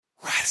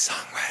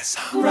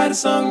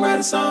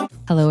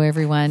Hello,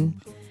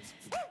 everyone.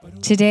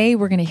 Today,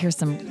 we're going to hear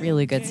some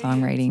really good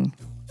songwriting,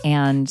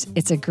 and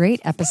it's a great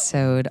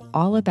episode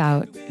all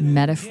about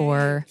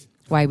metaphor,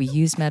 why we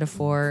use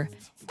metaphor,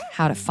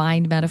 how to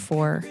find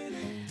metaphor.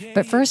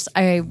 But first,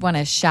 I want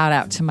to shout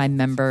out to my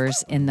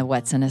members in the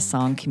What's in a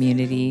Song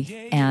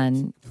community,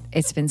 and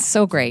it's been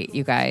so great,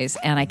 you guys,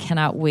 and I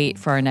cannot wait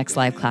for our next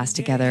live class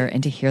together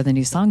and to hear the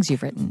new songs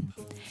you've written.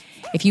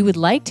 If you would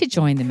like to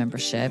join the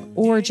membership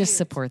or just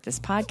support this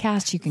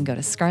podcast, you can go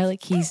to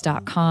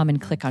scarletkeys.com and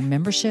click on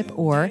membership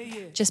or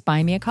just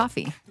buy me a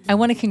coffee. I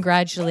want to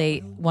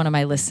congratulate one of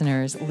my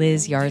listeners,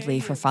 Liz Yardley,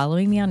 for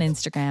following me on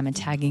Instagram and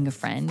tagging a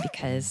friend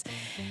because,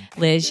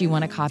 Liz, you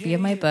won a copy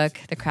of my book,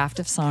 The Craft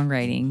of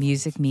Songwriting,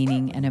 Music,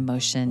 Meaning, and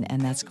Emotion,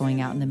 and that's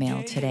going out in the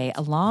mail today,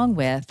 along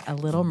with a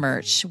little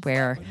merch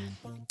where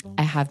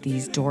I have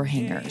these door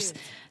hangers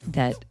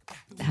that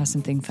have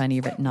something funny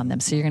written on them.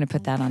 So you're going to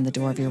put that on the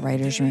door of your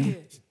writer's room.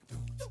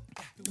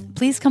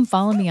 Please come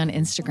follow me on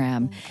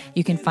Instagram.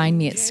 You can find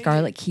me at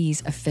Scarlet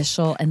Keys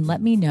Official and let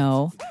me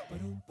know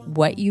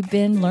what you've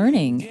been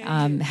learning.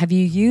 Have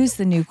you used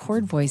the new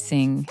chord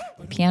voicing,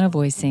 piano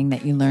voicing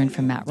that you learned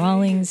from Matt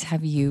Rawlings?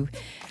 Have you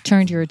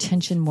turned your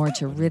attention more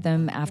to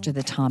rhythm after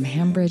the Tom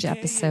Hambridge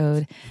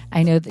episode?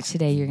 I know that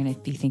today you're going to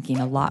be thinking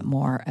a lot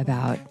more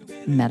about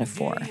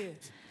metaphor.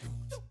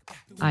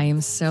 I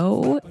am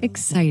so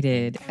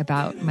excited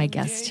about my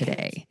guest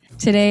today.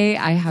 Today,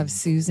 I have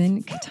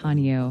Susan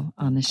Cattaneo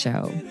on the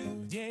show.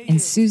 And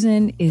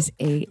Susan is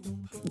a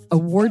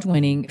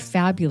award-winning,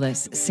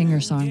 fabulous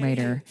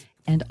singer-songwriter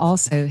and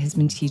also has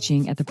been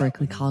teaching at the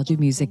Berklee College of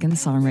Music in the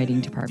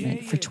songwriting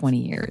department for 20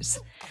 years.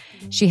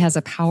 She has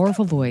a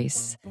powerful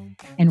voice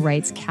and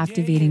writes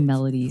captivating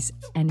melodies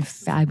and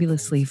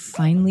fabulously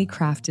finely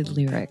crafted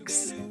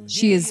lyrics.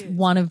 She is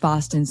one of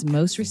Boston's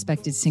most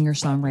respected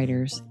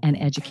singer-songwriters and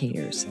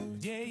educators.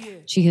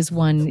 She has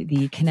won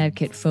the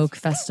Connecticut Folk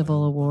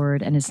Festival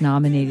Award and is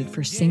nominated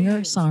for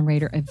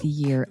Singer-Songwriter of the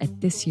Year at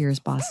this year's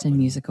Boston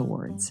Music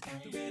Awards.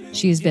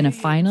 She has been a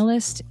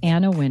finalist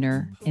and a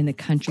winner in the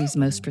country's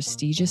most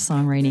prestigious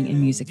songwriting and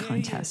music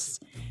contests.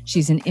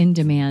 She's an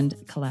in-demand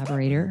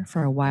collaborator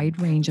for a wide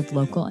range of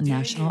local and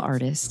national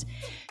artists.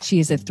 She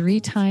is a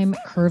 3-time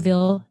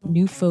Kerrville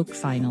New Folk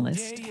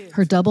finalist.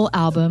 Her double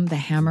album, The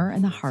Hammer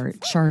and the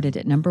Heart, charted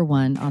at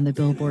 #1 on the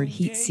Billboard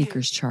Heat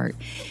Seekers chart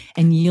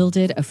and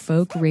yielded a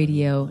folk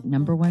radio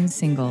 #1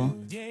 single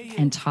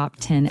and top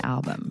 10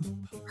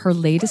 album. Her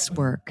latest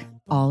work,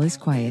 All Is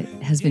Quiet,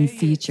 has been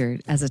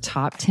featured as a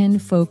top 10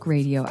 folk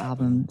radio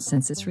album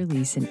since its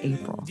release in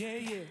April.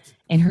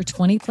 In her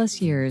 20-plus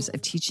years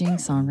of teaching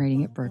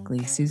songwriting at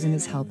Berklee, Susan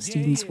has helped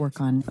students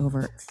work on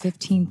over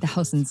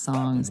 15,000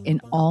 songs in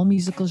all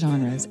musical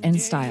genres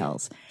and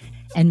styles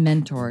and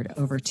mentored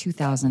over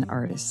 2,000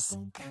 artists.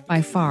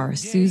 By far,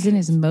 Susan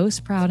is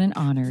most proud and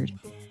honored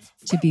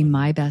to be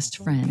my best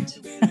friend,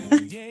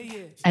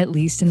 at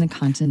least in the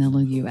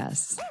continental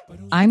U.S.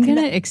 I'm going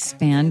to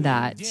expand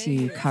that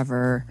to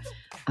cover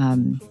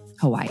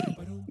Hawaii.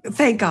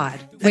 Thank God.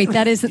 Wait,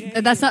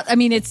 that's not, I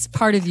mean, it's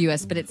part of the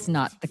U.S., but it's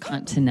not the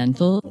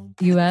continental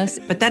U.S.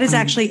 But that is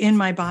actually in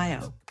my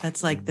bio.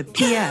 That's like the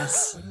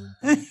P.S.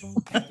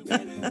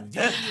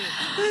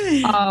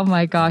 Oh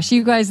my gosh.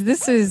 You guys,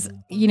 this is,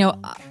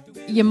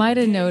 you might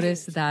have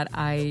noticed that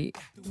I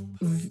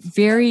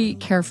very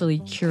carefully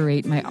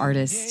curate my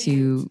artists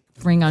to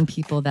bring on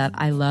people that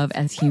I love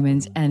as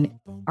humans and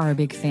are a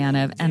big fan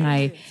of. And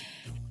I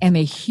am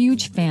a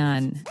huge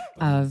fan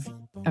of,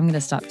 I'm going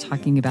to stop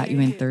talking about you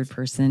in third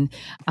person.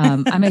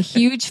 I'm a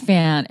huge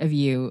fan of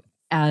you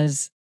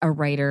as a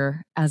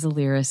writer, as a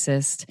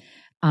lyricist.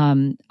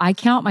 I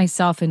count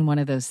myself in one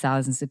of those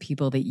thousands of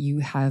people that you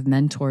have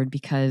mentored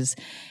because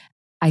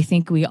I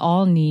think we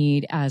all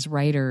need, as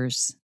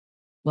writers,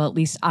 well, at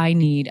least I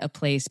need a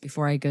place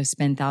before I go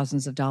spend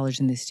thousands of dollars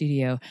in the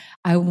studio.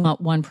 I want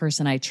one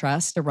person I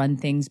trust to run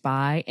things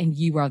by, and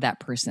you are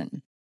that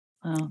person.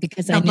 Oh,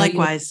 because I know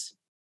likewise.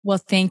 Well,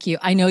 thank you.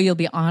 I know you'll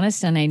be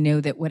honest, and I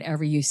know that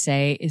whatever you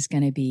say is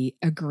going to be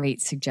a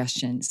great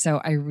suggestion. So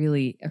I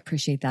really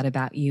appreciate that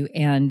about you.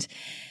 And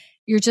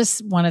you're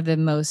just one of the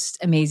most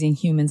amazing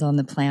humans on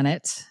the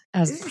planet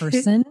as a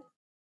person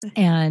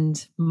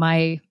and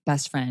my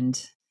best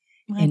friend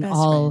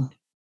all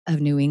of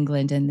New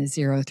England and the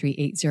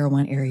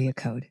 03801 area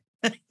code.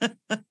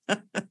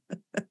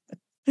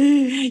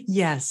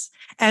 Yes,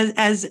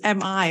 as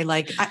am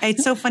I.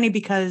 It's so funny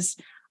because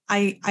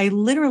I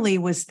literally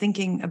was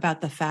thinking about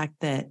the fact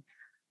that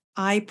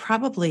I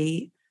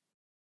probably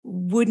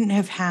wouldn't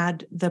have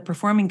had the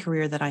performing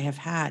career that I have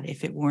had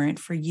if it weren't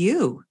for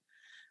you,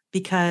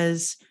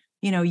 because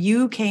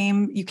you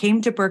came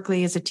to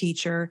Berklee as a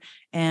teacher,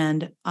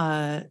 and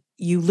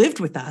you lived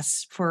with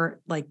us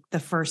for like the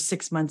first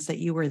 6 months that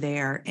you were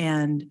there,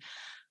 and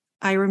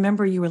I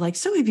remember you were like,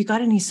 so have you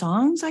got any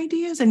songs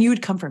ideas? And you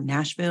would come from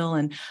Nashville,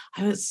 and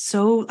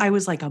I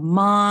was like a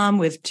mom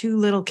with 2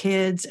 little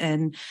kids,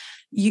 and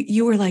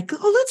you were like,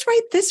 oh, let's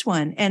write this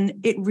one. And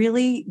it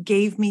really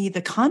gave me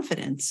the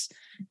confidence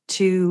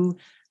to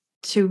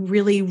to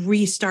really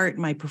restart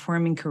my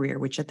performing career,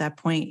 which at that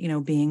point,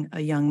 being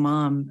a young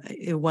mom,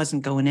 it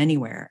wasn't going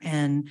anywhere.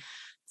 And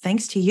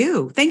thanks to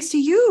you,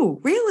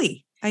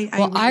 really. I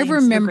am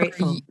so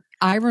grateful.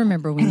 I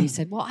remember when you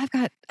said, well, I've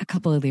got a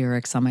couple of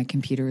lyrics on my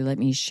computer. Let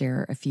me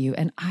share a few.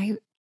 And I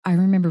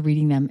remember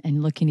reading them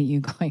and looking at you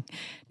going,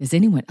 does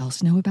anyone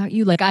else know about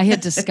you? Like I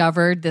had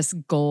discovered this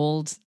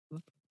gold,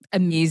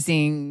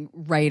 amazing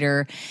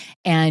writer,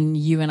 and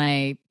you and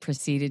I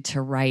proceeded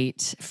to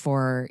write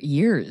for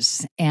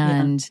years.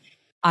 And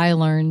I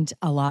learned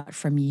a lot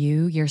from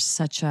you. You're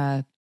such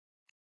a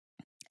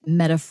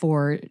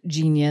metaphor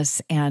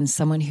genius and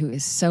someone who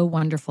is so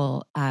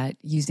wonderful at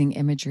using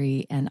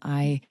imagery. And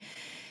I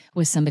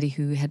was somebody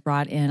who had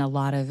brought in a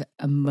lot of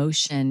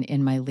emotion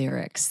in my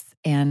lyrics.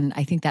 And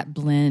I think that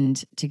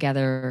blend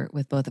together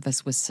with both of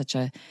us was such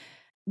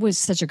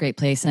a great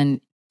place.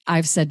 And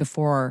I've said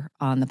before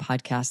on the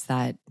podcast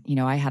that,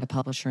 I had a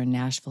publisher in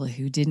Nashville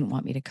who didn't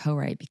want me to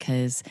co-write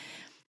because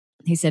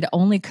he said,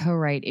 only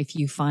co-write if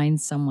you find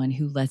someone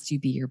who lets you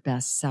be your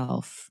best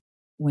self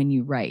when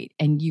you write.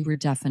 And you were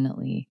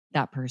definitely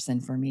that person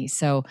for me.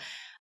 So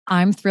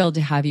I'm thrilled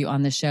to have you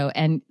on the show.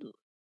 And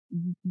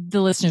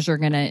the listeners are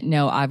going to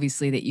know,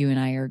 obviously, that you and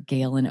I are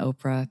Gail and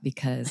Oprah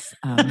because...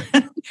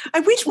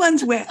 Which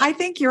one's which? I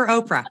think you're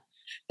Oprah.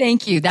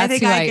 Thank you. I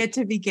think I get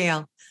to be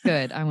Gail.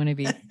 Good. I want to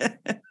be...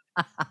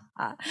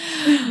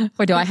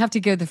 Or do I have to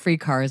give the free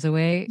cars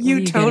away?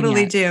 You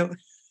totally do.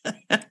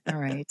 All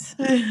right.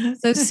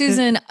 So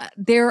Susan,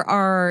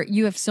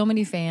 you have so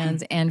many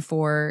fans, and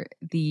for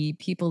the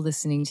people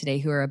listening today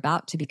who are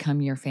about to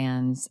become your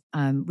fans,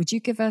 would you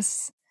give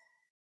us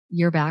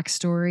your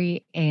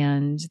backstory?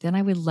 And then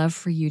I would love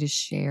for you to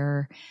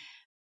share.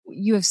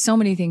 You have so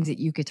many things that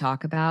you could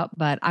talk about,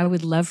 but I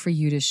would love for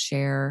you to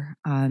share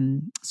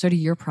sort of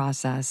your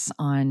process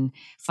on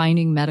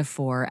finding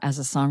metaphor as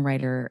a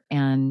songwriter,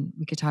 and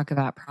we could talk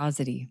about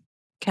prosody.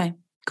 Okay,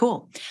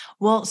 cool.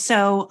 Well,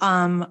 so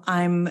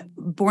I'm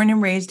born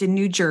and raised in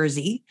New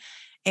Jersey,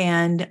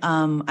 and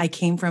I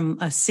came from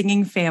a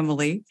singing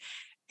family.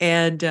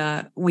 And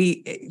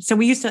we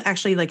used to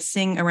actually like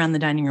sing around the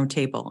dining room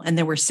table, and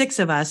there were 6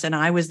 of us, and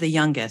I was the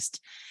youngest.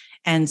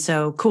 And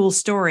so, cool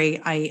story,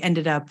 I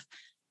ended up,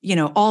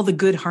 all the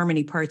good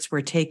harmony parts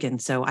were taken.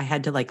 So I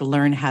had to like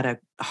learn how to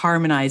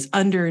harmonize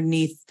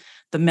underneath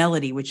the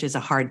melody, which is a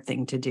hard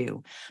thing to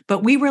do.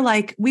 But we were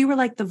like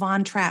the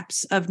Von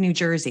Trapps of New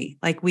Jersey.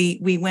 Like we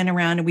went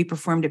around and we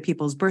performed at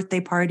people's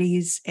birthday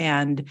parties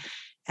and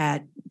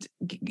at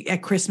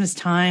Christmas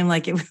time.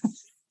 Like it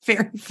was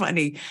very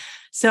funny.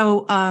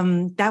 So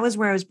that was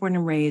where I was born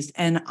and raised.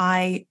 And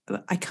I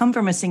come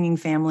from a singing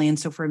family. And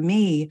so for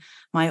me,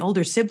 my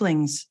older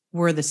siblings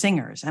were the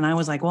singers. And I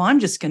was like, well, I'm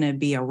just going to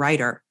be a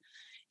writer.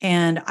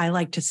 And I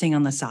like to sing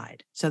on the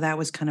side. So that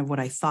was kind of what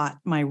I thought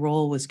my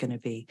role was going to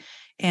be.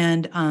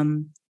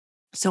 And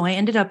so I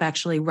ended up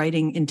actually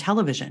writing in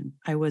television.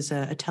 I was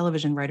a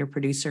television writer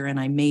producer, and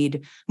I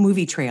made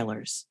movie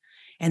trailers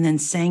and then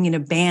sang in a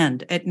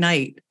band at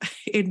night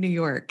in New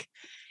York.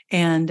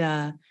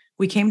 And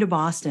we came to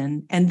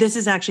Boston, and this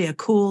is actually a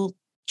cool,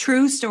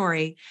 true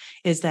story,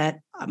 is that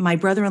my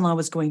brother-in-law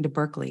was going to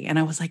Berklee. And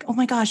I was like, oh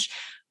my gosh,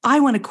 I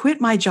want to quit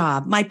my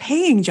job, my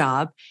paying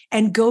job,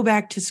 and go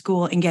back to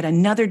school and get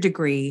another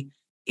degree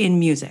in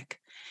music.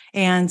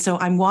 And so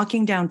I'm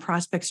walking down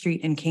Prospect Street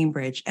in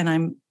Cambridge, and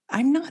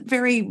I'm not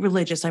very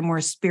religious. I'm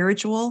more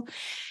spiritual.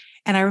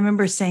 And I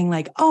remember saying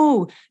like,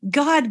 oh,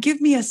 God,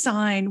 give me a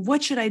sign.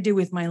 What should I do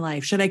with my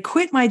life? Should I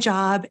quit my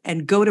job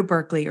and go to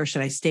Berklee, or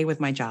should I stay with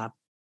my job?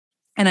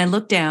 And I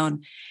looked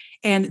down,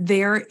 and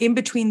there in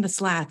between the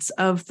slats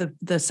of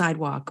the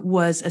sidewalk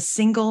was a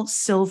single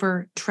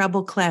silver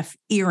treble clef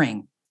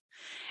earring.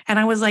 And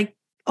I was like,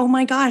 oh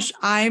my gosh,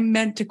 I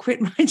meant to quit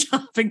my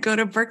job and go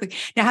to Berklee.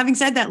 Now, having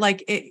said that,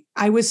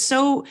 I was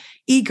so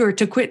eager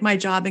to quit my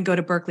job and go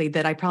to Berklee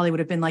that I probably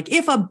would have been like,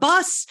 if a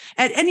bus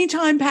at any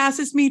time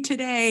passes me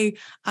today,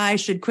 I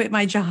should quit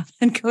my job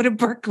and go to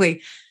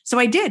Berklee. So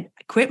I did.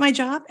 I quit my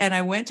job and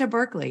I went to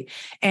Berklee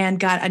and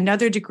got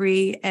another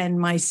degree. And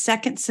my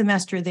second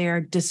semester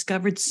there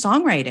discovered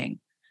songwriting.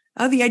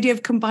 Oh, the idea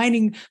of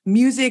combining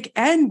music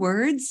and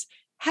words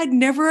had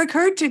never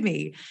occurred to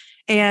me.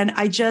 And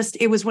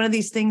it was one of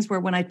these things where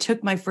when I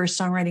took my first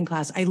songwriting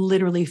class, I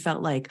literally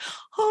felt like,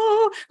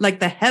 oh,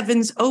 like the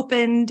heavens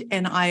opened,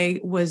 and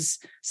I was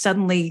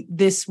suddenly,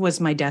 this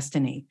was my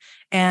destiny.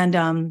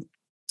 And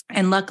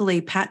luckily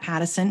Pat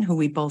Pattison, who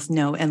we both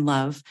know and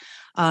love,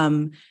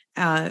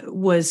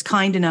 was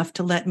kind enough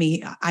to let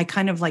me, I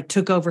kind of like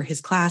took over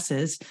his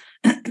classes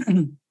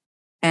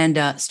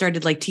and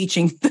started like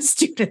teaching the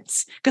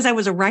students because I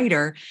was a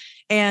writer.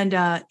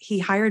 And he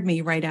hired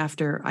me right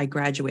after I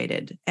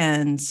graduated.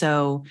 And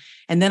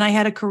then I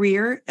had a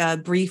career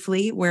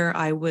briefly where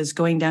I was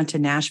going down to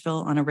Nashville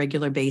on a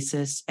regular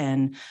basis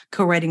and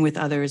co-writing with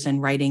others and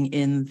writing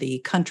in the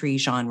country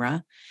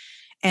genre.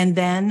 And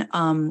then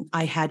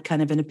I had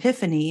kind of an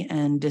epiphany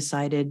and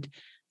decided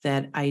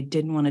that I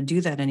didn't want to do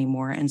that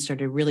anymore and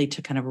started really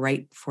to kind of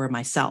write for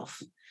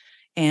myself.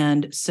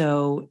 And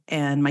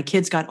my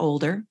kids got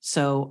older,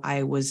 so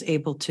I was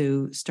able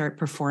to start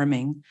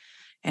performing.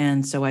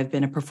 And so I've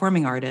been a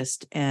performing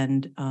artist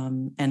and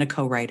a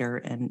co-writer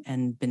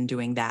and been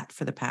doing that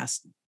for the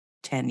past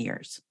 10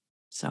 years.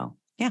 So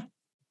yeah.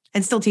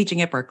 And still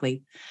teaching at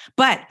Berklee.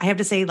 But I have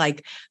to say,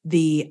 like,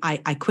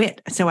 I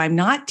quit. So I'm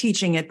not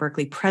teaching at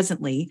Berklee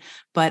presently,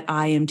 but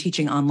I am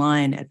teaching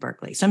online at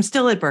Berklee. So I'm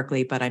still at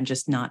Berklee, but I'm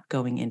just not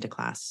going into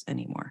class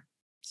anymore.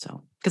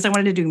 So, because I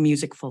wanted to do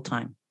music full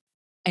time.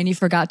 And you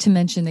forgot to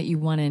mention that you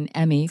won an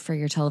Emmy for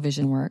your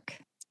television work.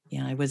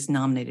 Yeah, I was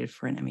nominated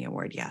for an Emmy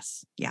Award.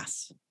 Yes.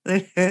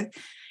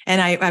 And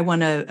I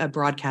won a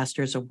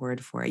Broadcasters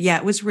Award for it. Yeah,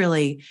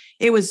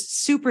 it was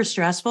super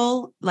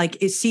stressful. Like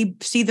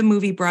see the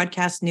movie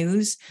Broadcast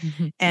News,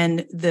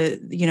 and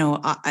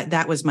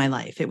that was my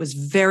life. It was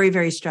very,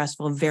 very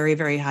stressful, very,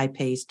 very high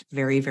paced,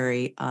 very,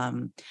 very.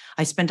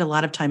 I spent a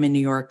lot of time in New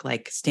York,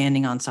 like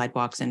standing on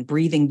sidewalks and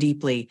breathing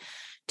deeply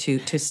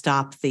to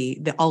stop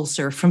the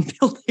ulcer from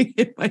building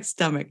in my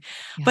stomach.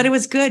 Yeah. But it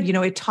was good.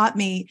 It taught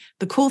me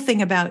the cool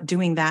thing about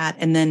doing that.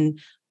 And then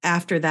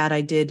after that,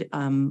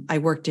 I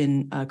worked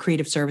in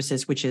creative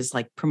services, which is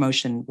like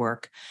promotion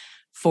work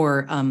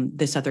for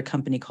this other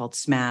company called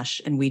Smash.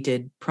 And we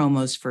did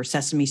promos for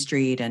Sesame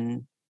Street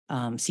and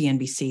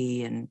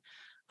CNBC.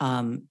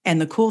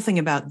 And the cool thing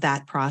about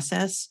that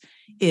process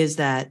is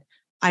that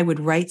I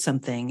would write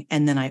something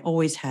and then I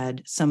always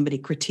had somebody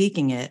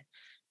critiquing it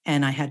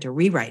and I had to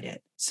rewrite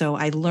it. So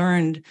I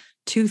learned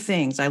two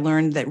things. I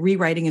learned that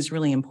rewriting is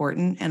really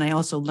important. And I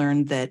also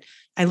learned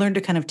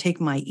to kind of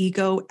take my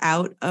ego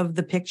out of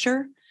the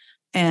picture.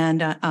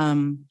 And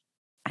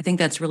I think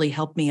that's really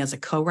helped me as a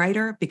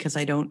co-writer because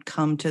I don't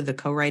come to the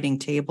co-writing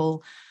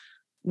table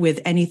with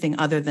anything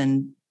other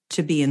than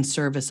to be in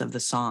service of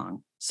the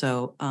song.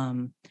 So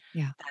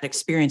that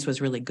experience was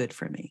really good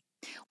for me.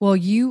 Well,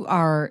 you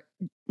are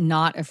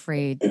not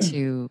afraid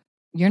to...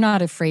 You're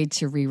not afraid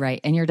to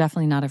rewrite, and you're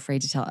definitely not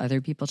afraid to tell other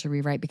people to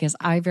rewrite, because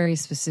I very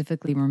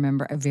specifically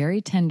remember a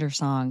very tender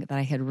song that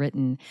I had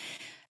written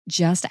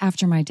just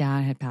after my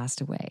dad had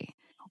passed away.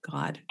 Oh,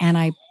 God.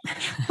 And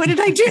what did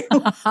I do?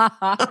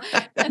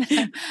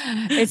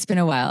 It's been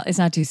a while. It's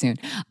not too soon.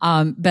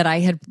 But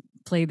I had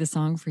played the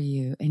song for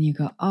you, and you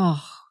go,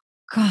 oh,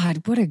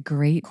 God, what a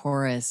great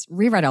chorus.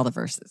 Rewrite all the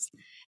verses.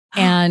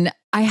 And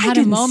I had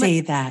a moment.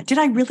 Say that. Did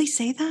I really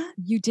say that?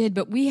 You did,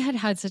 but we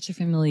had such a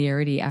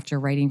familiarity after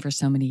writing for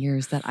so many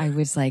years that I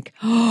was like,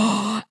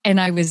 oh, and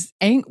I was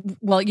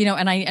well,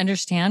 and I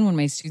understand when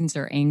my students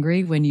are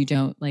angry when you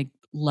don't like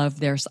love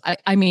their.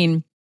 I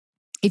mean,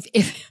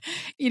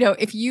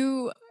 if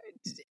you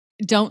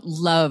don't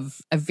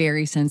love a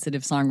very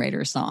sensitive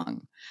songwriter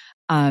song,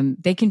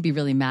 they can be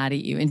really mad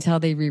at you until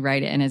they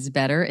rewrite it and it's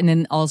better, and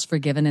then all's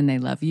forgiven and they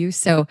love you.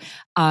 So,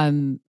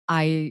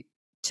 I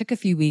took a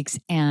few weeks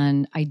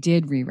and I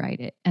did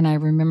rewrite it. And I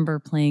remember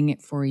playing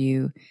it for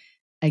you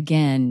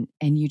again.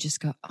 And you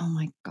just go, oh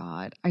my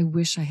God, I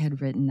wish I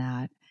had written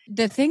that.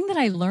 The thing that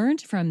I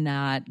learned from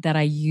that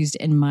I used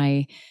in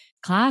my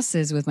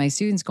classes with my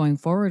students going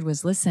forward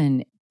was,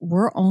 listen,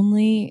 we're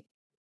only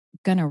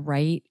going to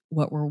write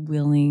what we're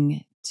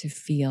willing to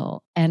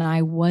feel. And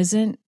I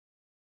wasn't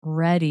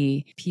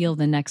ready to peel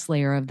the next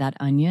layer of that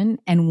onion.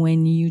 And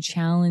when you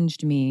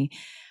challenged me,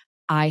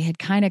 I had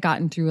kind of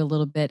gotten through a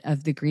little bit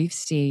of the grief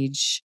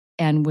stage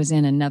and was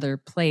in another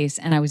place,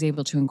 and I was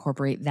able to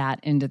incorporate that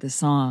into the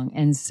song.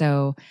 And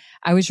so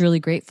I was really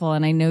grateful.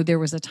 And I know there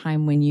was a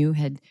time when you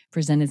had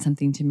presented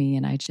something to me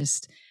and I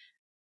just,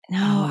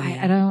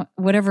 I don't,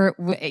 whatever,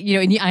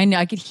 and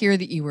I could hear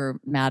that you were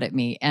mad at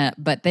me,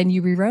 but then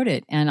you rewrote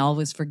it and all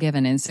was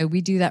forgiven. And so we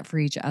do that for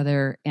each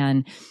other.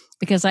 And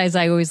because as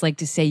I always like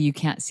to say, you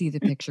can't see the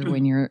picture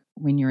when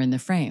you're in the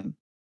frame.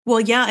 Well,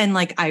 yeah. And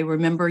like, I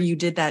remember you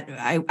did that.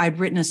 I'd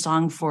written a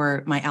song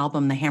for my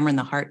album, The Hammer and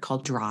the Heart,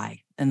 called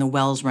Dry, and the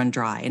wells run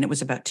dry. And it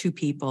was about two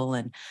people.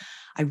 And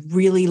I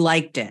really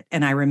liked it.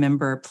 And I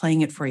remember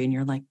playing it for you and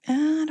you're like,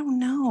 I don't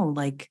know.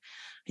 Like,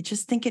 I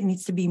just think it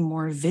needs to be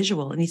more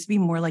visual. It needs to be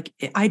more like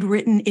I'd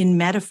written in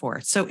metaphor.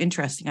 It's so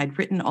interesting. I'd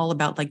written all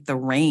about like the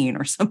rain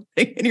or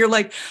something. And you're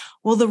like,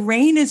 well, the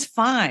rain is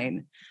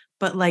fine.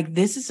 But like,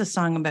 this is a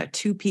song about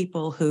two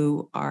people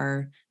who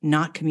are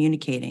not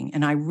communicating.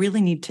 And I really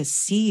need to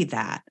see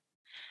that.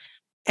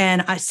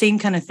 And same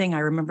kind of thing. I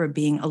remember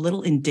being a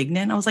little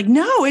indignant. I was like,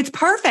 no, it's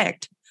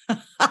perfect. And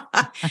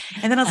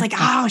then I was like,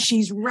 oh,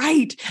 she's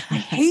right. I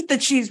hate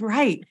that she's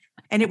right.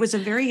 And it was a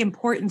very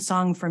important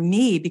song for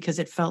me because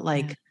it felt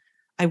like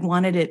I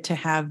wanted it to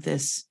have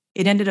this.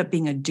 It ended up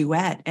being a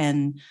duet,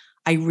 and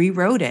I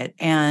rewrote it.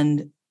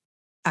 And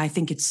I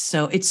think it's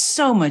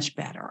so much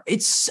better.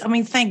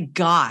 Thank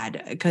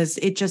God, because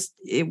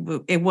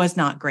it was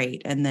not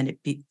great. And then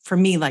for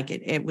me, like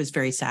it was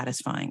very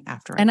satisfying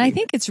after. And I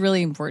think it's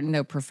really important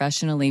though,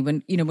 professionally,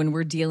 when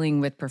we're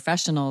dealing with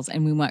professionals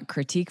and we want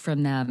critique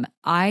from them,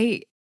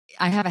 I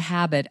have a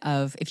habit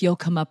of, if you'll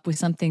come up with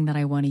something that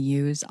I want to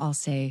use, I'll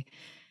say,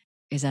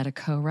 is that a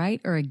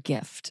co-write or a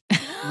gift?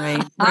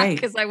 Right. Right.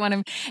 Because I want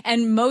to.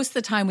 And most of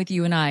the time with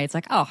you and I, it's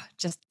like, oh,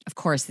 just, of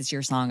course, it's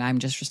your song. I'm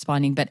just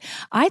responding. But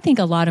I think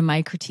a lot of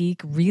my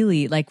critique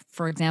really, like,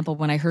 for example,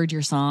 when I heard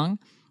your song,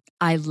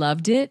 I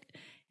loved it.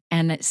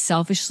 And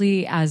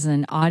selfishly, as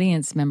an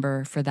audience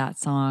member for that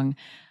song,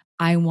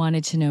 I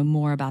wanted to know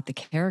more about the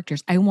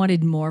characters. I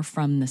wanted more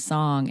from the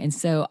song. And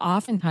so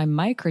oftentimes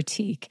my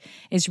critique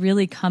is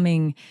really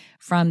coming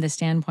from the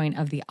standpoint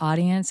of the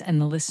audience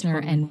and the listener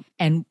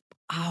and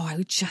oh,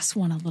 I just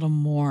want a little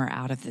more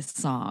out of this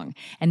song.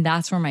 And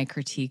that's where my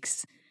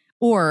critiques,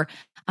 or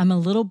I'm a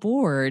little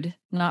bored,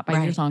 not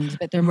by your songs,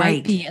 but there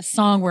might be a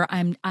song where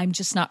I'm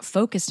just not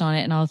focused on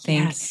it and I'll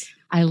think,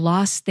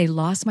 they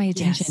lost my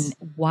attention. Yes.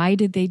 Why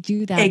did they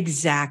do that?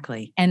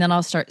 Exactly. And then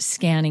I'll start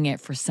scanning it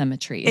for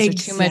symmetry. Is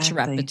there too much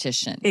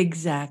repetition?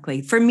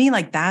 Exactly. For me,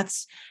 like,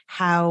 that's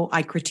how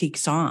I critique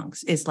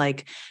songs, is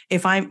like,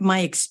 if my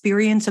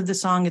experience of the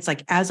song, it's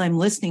like, as I'm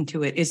listening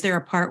to it, is there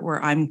a part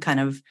where I'm kind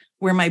of,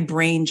 where my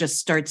brain just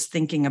starts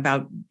thinking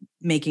about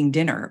making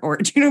dinner? Or,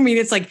 do you know what I mean?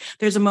 It's like,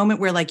 there's a moment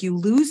where, like, you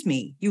lose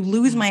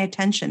my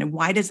attention. And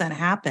why does that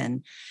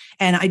happen?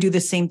 And I do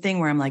the same thing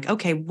where I'm like,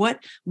 okay,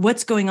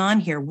 what's going on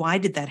here? Why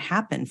did that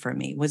happen for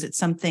me? Was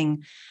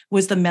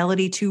the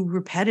melody too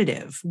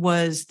repetitive?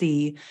 Was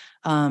the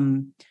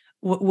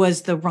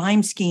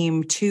rhyme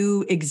scheme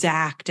too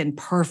exact and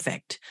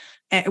perfect?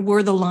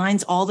 Were the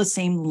lines all the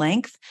same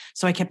length?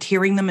 So I kept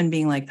hearing them and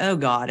being like, oh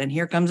God, and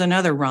here comes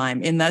another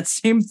rhyme in that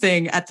same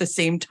thing at the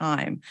same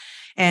time.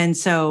 And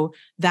so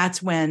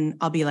that's when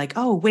I'll be like,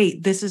 oh,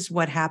 wait, this is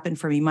what happened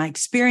for me. My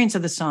experience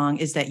of the song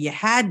is that you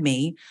had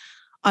me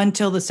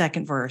until the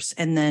second verse,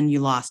 and then you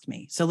lost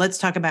me. So let's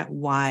talk about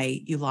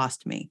why you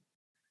lost me.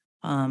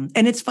 And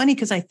it's funny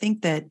because I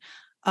think that,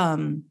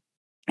 and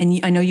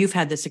I know you've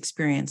had this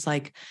experience,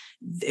 like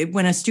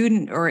when a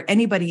student or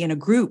anybody in a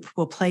group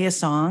will play a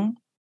song,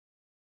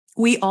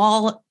 we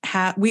all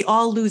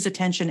lose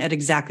attention at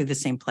exactly the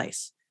same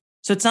place.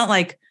 So it's not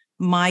like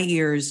my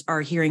ears are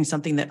hearing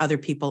something that other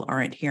people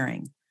aren't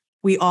hearing.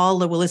 We all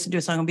will listen to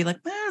a song and be like,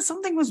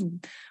 something was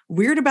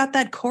weird about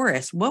that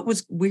chorus. What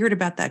was weird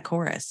about that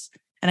chorus?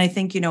 And I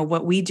think,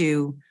 what we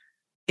do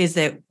is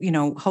that,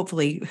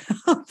 hopefully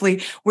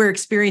we're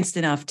experienced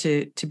enough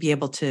to be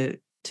able to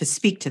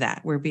speak to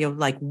that. We're be able,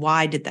 like,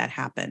 why did that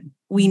happen?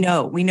 We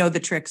know the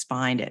tricks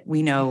behind it.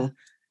 We know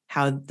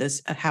how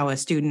a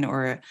student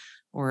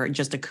or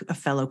just a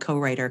fellow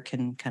co-writer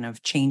can kind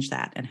of change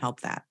that and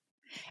help that.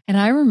 And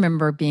I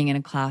remember being in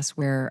a class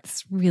where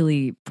this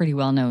really pretty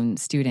well-known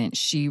student,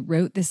 she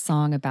wrote this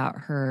song about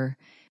her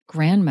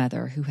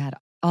grandmother who had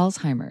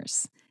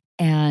Alzheimer's,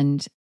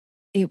 and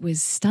it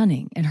was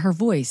stunning, and her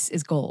voice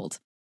is gold.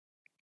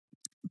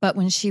 But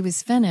when she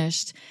was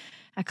finished,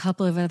 a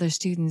couple of other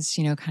students,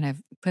 kind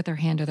of put their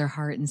hand to their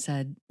heart and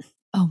said,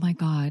 oh my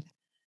God,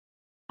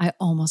 I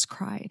almost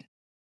cried.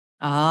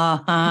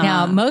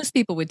 Now, most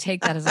people would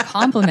take that as a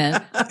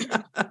compliment.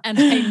 And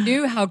I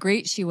knew how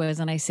great she was.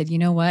 And I said, you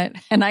know what?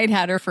 And I'd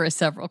had her for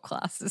several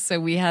classes. So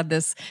we had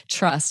this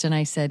trust. And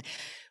I said,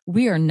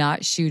 we are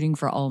not shooting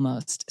for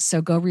almost.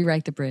 So go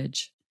rewrite the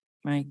bridge.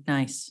 Right.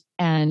 Nice.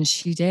 And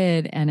she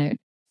did. And it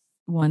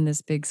won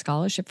this big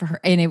scholarship for her.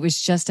 And it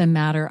was just a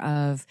matter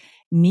of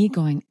me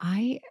going,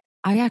 I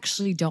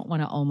actually don't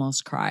want to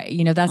almost cry.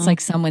 That's like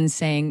someone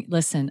saying,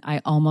 listen,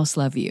 I almost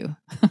love you.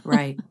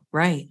 Right.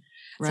 Right.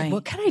 Right. So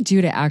what can I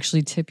do to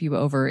actually tip you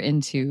over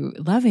into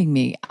loving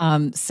me?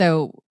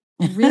 So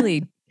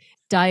really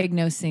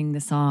diagnosing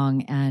the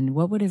song and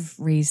what would have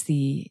raised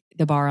the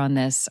bar on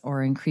this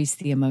or increased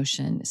the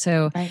emotion.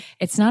 So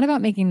It's not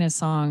about making a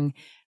song.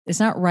 It's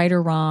not right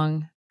or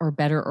wrong or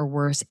better or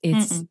worse.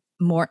 It's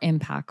more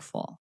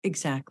impactful.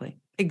 Exactly.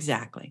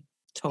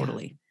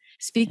 Totally. Yeah.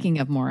 Speaking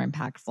of more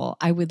impactful,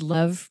 I would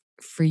love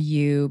for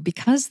you,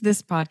 because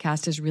this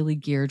podcast is really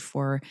geared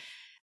for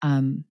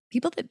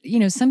people that,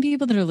 some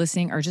people that are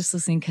listening are just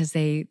listening because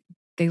they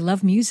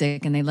love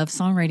music and they love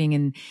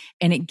songwriting,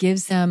 and it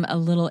gives them a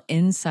little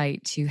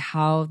insight to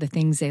how the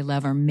things they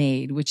love are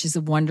made, which is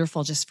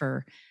wonderful just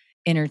for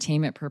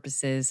entertainment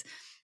purposes.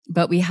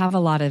 But we have a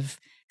lot of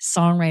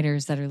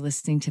songwriters that are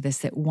listening to this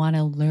that want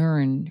to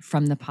learn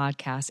from the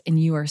podcast, and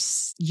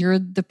you're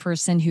the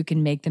person who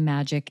can make the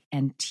magic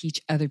and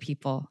teach other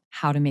people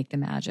how to make the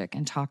magic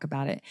and talk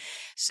about it.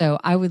 So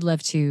I would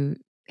love to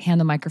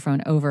hand the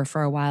microphone over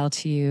for a while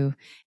to you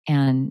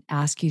and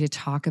ask you to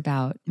talk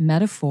about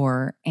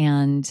metaphor,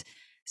 and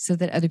so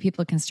that other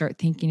people can start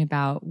thinking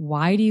about,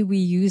 why do we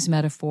use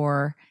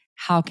metaphor?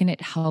 How can it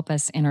help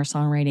us in our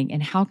songwriting?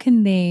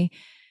 And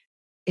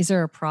is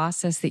there a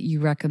process that you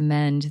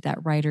recommend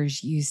that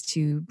writers use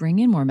to bring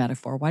in more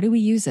metaphor? Why do we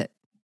use it?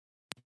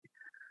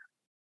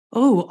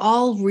 Oh,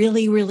 all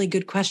really, really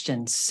good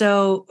questions.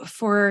 So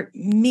for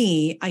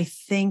me, I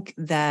think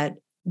that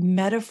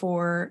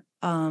metaphor,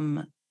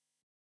 kind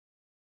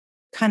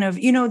of,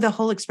 the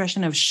whole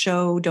expression of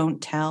show,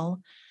 don't tell.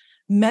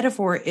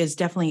 Metaphor is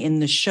definitely in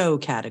the show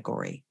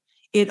category.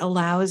 It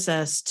allows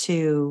us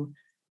to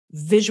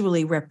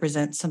visually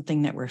represent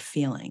something that we're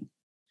feeling.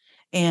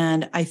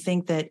 And I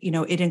think that,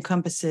 it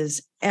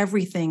encompasses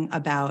everything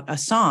about a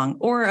song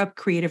or a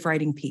creative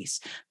writing piece,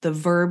 the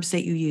verbs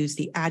that you use,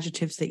 the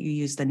adjectives that you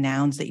use, the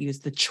nouns that you use,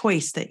 the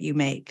choice that you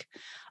make,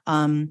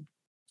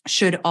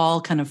 should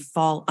all kind of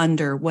fall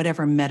under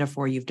whatever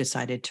metaphor you've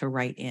decided to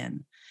write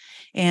in.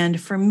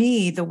 And for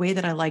me, the way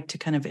that I like to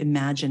kind of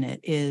imagine it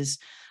is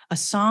a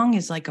song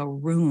is like a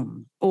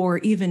room or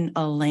even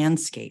a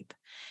landscape.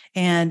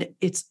 And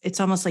it's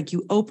almost like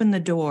you open the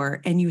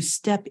door and you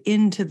step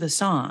into the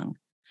song.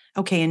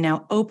 Okay, and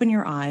now open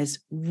your eyes.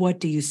 What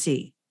do you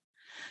see?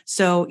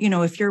 So,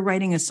 if you're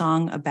writing a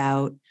song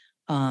about,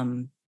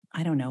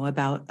 I don't know,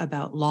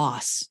 about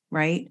loss,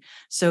 right?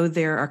 So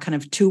there are kind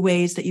of two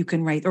ways that you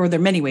can write, or there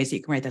are many ways that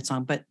you can write that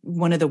song, but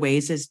one of the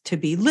ways is to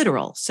be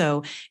literal.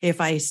 So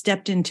if I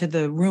stepped into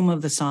the room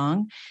of the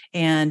song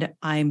and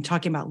I'm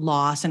talking about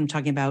loss and I'm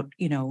talking about,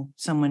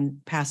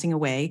 someone passing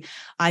away,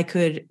 I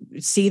could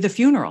see the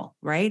funeral,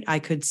 right? I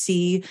could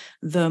see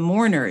the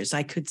mourners.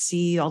 I could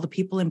see all the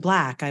people in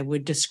black. I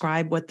would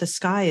describe what the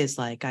sky is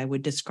like. I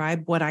would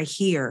describe what I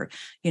hear,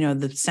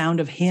 the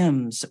sound of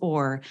hymns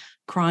or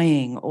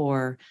crying,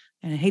 or,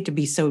 and I hate to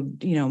be so,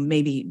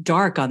 maybe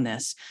dark on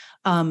this,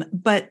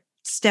 but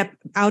step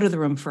out of the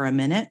room for a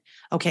minute.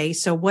 Okay,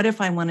 so what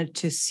if I wanted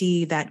to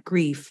see that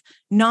grief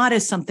not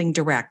as something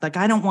direct? Like,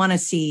 I don't want to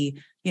see,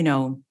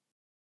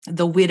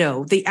 the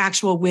widow, the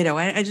actual widow.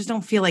 I just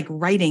don't feel like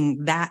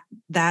writing that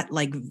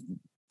like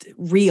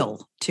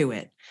real to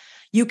it.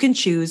 You can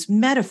choose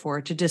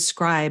metaphor to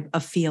describe a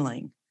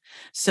feeling.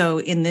 So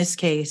in this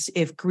case,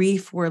 if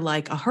grief were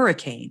like a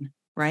hurricane,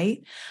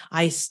 right?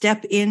 I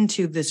step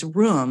into this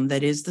room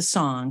that is the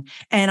song,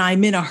 and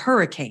I'm in a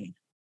hurricane.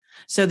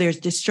 So there's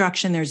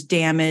destruction, there's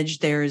damage,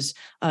 there's,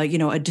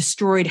 a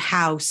destroyed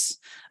house.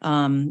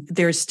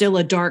 There's still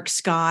a dark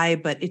sky,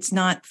 but it's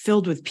not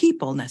filled with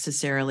people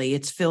necessarily.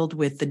 It's filled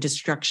with the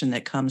destruction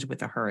that comes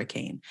with a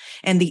hurricane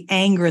and the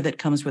anger that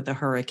comes with a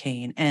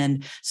hurricane.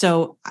 And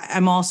so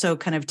I'm also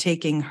kind of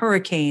taking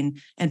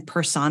hurricane and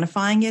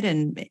personifying it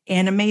and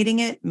animating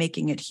it,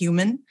 making it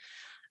human.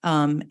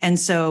 And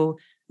so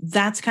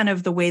that's kind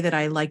of the way that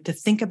I like to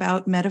think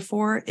about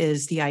metaphor,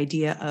 is the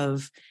idea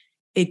of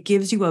it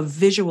gives you a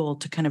visual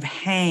to kind of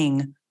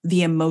hang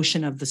the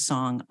emotion of the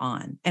song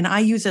on. And I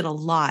use it a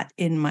lot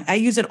I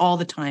use it all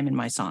the time in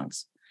my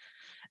songs.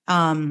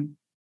 I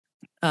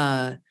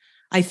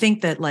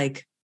think that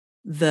like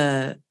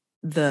the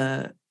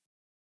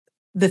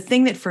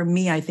thing that for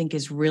me, I think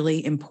is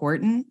really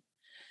important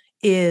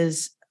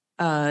is,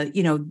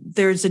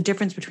 there's a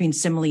difference between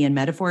simile and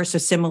metaphor. So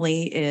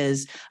simile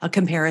is a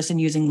comparison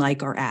using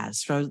like or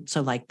as.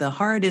 So like the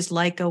heart is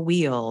like a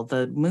wheel,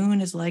 the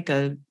moon is like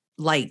a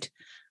light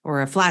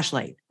or a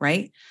flashlight,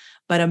 right?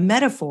 But a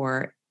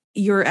metaphor,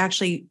 you're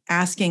actually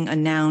asking a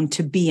noun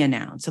to be a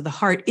noun. So the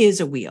heart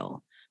is a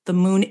wheel, the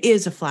moon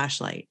is a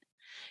flashlight.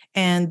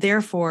 And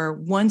therefore,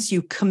 once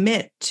you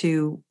commit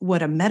to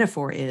what a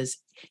metaphor is,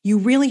 you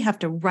really have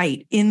to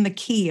write in the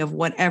key of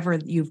whatever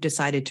you've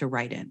decided to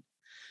write in.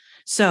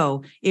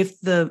 So if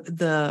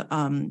the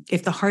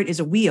heart is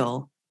a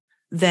wheel,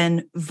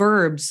 then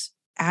verbs,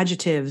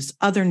 adjectives,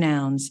 other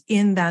nouns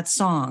in that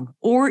song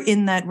or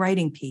in that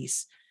writing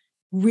piece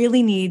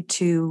really need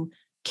to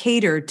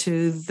cater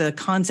to the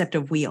concept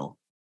of wheel.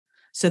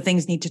 So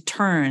things need to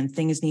turn,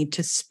 things need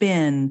to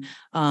spin,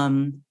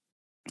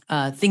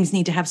 things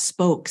need to have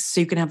spokes.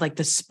 So you can have like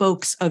the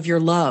spokes of your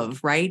love,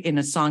 right? In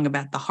a song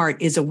about the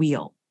heart is a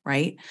wheel,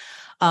 right?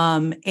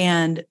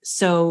 And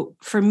so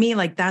for me,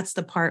 like that's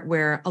the part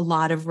where a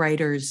lot of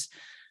writers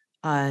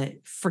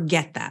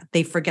forget that.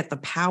 They forget the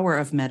power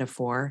of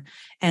metaphor.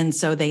 And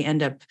so they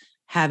end up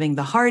having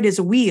the heart is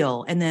a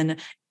wheel. And then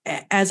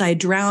as I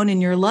drown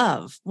in your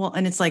love. Well,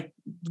 and it's like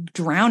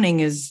drowning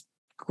is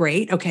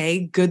great.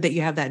 Okay, good that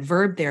you have that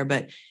verb there.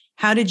 But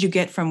how did you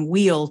get from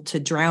wheel to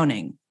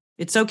drowning?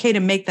 It's okay to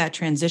make that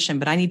transition,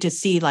 but I need to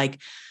see like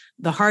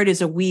the heart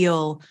is a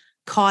wheel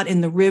caught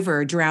in the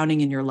river, drowning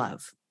in your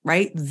love,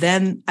 right?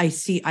 Then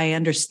I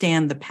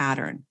understand the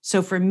pattern.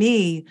 So for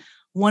me,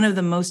 one of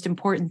the most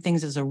important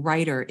things as a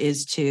writer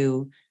is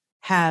to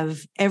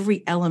have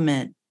every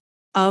element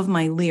of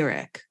my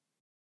lyric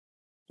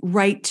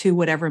right to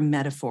whatever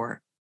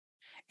metaphor.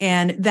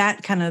 And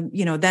that kind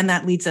of, then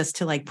that leads us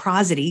to like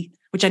prosody,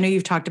 which I know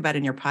you've talked about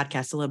in your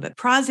podcast a little bit.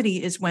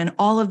 Prosody is when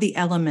all of the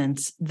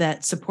elements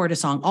that support a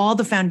song, all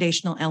the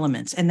foundational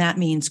elements, and that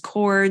means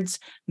chords,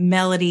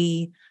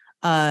 melody,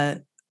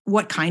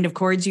 what kind of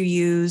chords you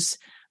use,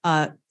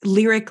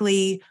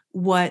 lyrically,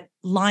 what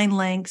line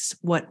lengths,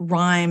 what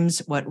rhymes,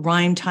 what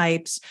rhyme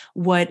types,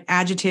 what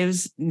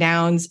adjectives,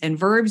 nouns, and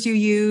verbs you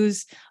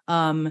use,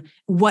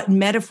 what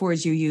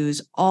metaphors you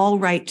use, all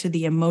right to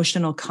the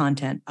emotional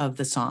content of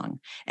the song.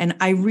 And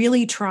I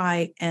really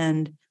try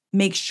and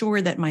make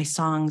sure that my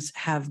songs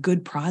have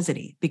good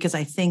prosody, because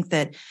I think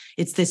that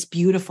it's this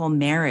beautiful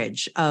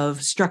marriage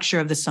of structure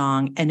of the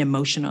song and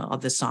emotional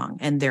of the song.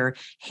 And they're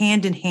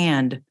hand in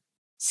hand,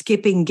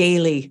 skipping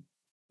gaily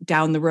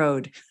down the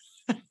road.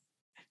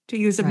 To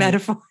use a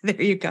metaphor,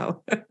 there you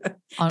go.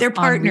 They're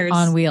partners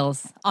on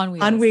wheels. On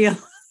wheels.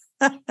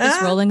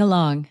 Just rolling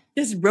along.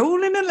 Just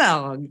rolling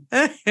along.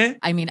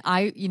 I mean,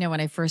 when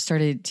I first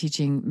started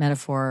teaching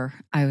metaphor,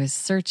 I was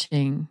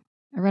searching.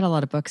 I read a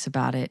lot of books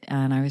about it,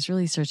 and I was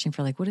really searching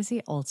for like, what is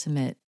the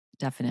ultimate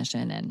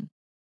definition? And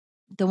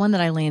the one that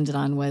I landed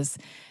on was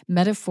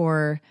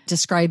metaphor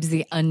describes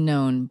the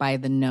unknown by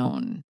the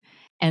known.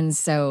 And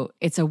so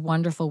it's a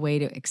wonderful way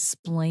to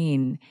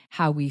explain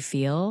how we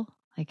feel.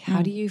 Like,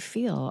 how do you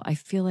feel? I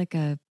feel like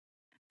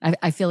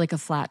I feel like a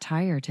flat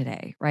tire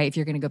today, right? If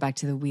you're going to go back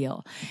to the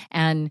wheel.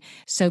 And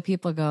so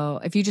people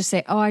go, if you just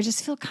say, oh, I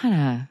just feel kind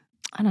of,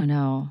 I don't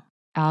know,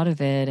 out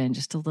of it and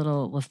just a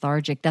little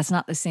lethargic, that's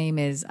not the same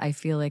as I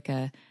feel like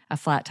a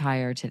flat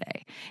tire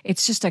today.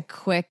 It's just a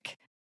quick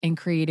and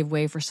creative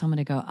way for someone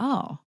to go,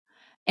 oh.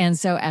 And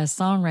so as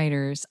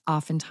songwriters,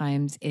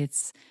 oftentimes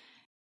it's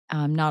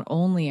not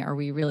only are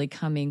we really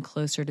coming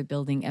closer to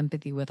building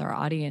empathy with our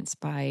audience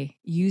by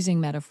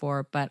using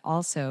metaphor, but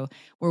also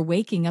we're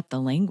waking up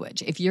the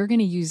language. If you're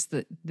going to use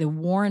the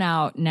worn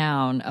out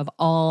noun of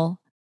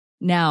all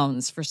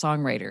nouns for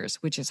songwriters,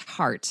 which is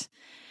heart,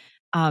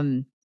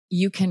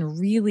 you can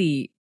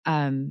really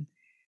feng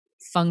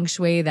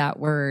shui that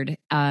word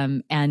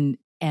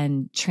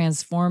and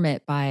transform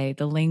it by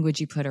the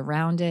language you put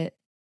around it.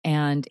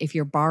 And if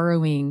you're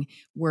borrowing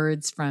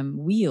words from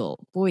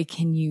wheel, boy,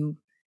 can you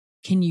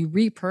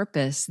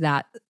repurpose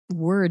that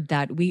word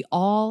that we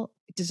all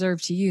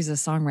deserve to use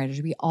as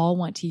songwriters? We all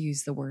want to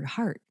use the word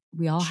heart.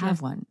 We all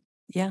have one.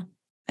 Yeah.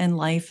 And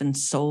life and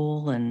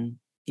soul and,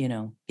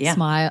 yeah.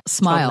 Smile.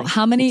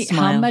 Totally.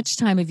 How much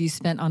time have you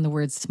spent on the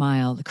word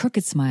smile, the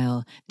crooked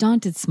smile,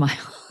 daunted smile?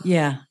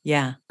 Yeah.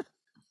 Yeah.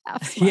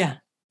 Yeah.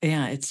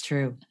 Yeah. It's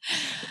true.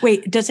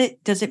 Wait, does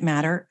it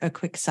matter? A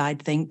quick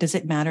side thing. Does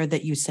it matter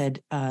that you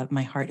said,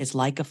 my heart is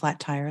like a flat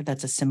tire?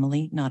 That's a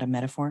simile, not a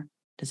metaphor.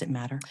 Does it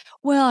matter?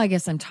 Well, I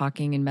guess I'm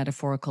talking in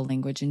metaphorical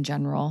language in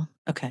general.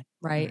 Okay.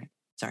 Right.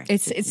 Sorry.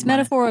 It's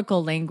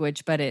metaphorical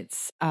language, but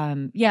it's,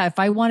 if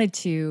I wanted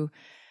to,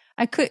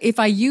 I could, if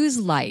I use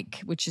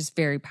like, which is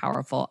very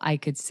powerful, I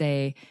could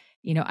say,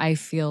 I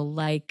feel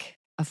like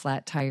a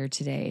flat tire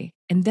today.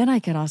 And then I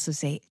could also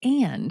say,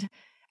 and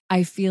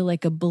I feel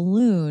like a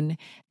balloon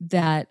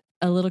that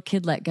a little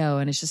kid let go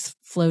and it's just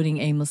floating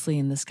aimlessly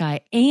in the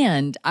sky.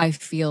 And I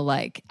feel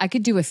like I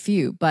could do a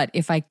few, but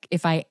if I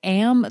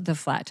am the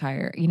flat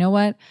tire, you know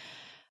what?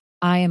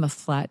 I am a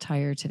flat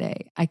tire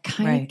today. I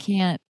kind of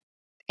can't,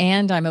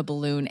 and I'm a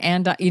balloon.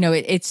 And,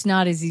 it's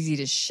not as easy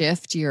to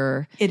shift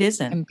your It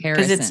isn't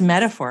comparison. Because it's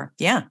metaphor.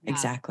 Yeah,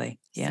 exactly.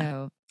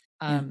 Yeah.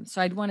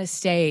 So I'd want to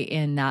stay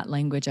in that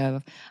language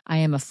of I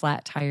am a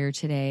flat tire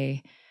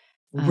today.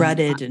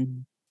 Rutted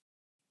and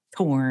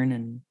torn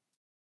and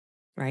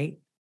right.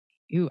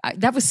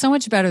 That was so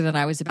much better than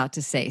I was about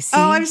to say. See?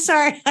 Oh, I'm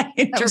sorry.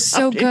 That was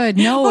so good.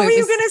 No, what were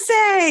you going to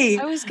say?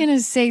 I was going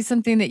to say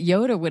something that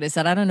Yoda would have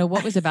said. I don't know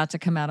what was about to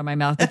come out of my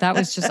mouth, but that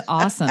was just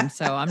awesome.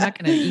 So I'm not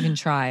going to even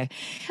try.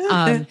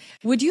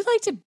 Would you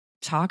like to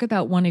talk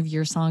about one of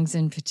your songs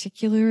in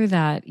particular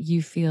that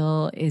you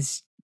feel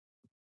is?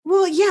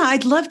 Well, yeah,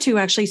 I'd love to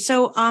actually.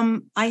 So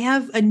I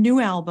have a new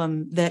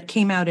album that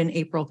came out in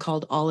April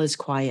called All Is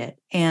Quiet.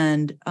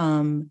 And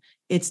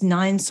it's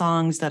 9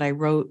 songs that I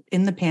wrote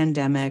in the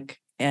pandemic.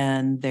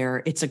 And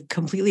it's a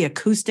completely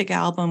acoustic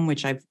album,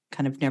 which I've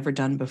kind of never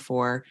done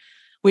before,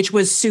 which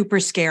was super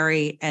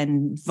scary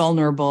and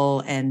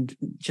vulnerable and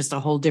just a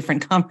whole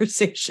different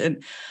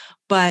conversation.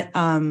 But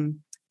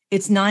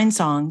it's 9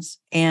 songs.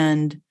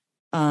 And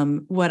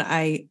what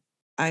I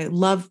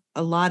love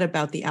a lot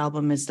about the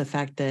album is the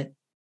fact that,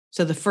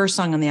 so the first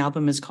song on the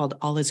album is called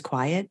All Is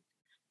Quiet.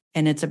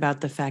 And it's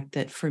about the fact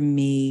that for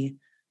me,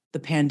 the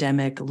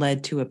pandemic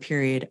led to a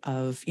period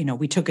of,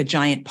 we took a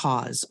giant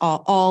pause.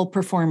 All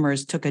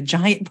performers took a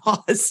giant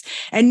pause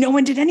and no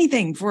one did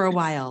anything for a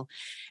while.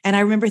 And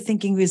I remember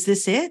thinking, is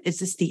this it? Is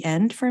this the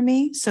end for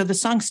me? So the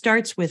song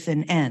starts with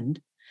an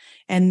end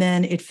and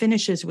then it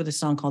finishes with a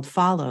song called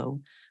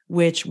Follow,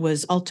 which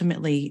was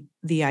ultimately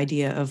the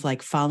idea of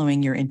like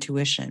following your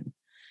intuition.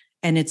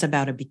 And it's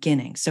about a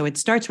beginning. So it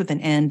starts with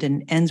an end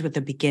and ends with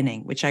a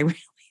beginning, which I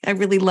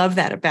really love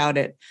that about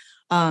it.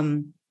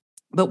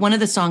 But one of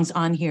the songs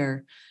on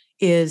here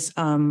is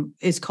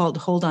called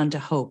Hold On to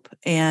Hope.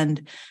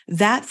 And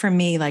that for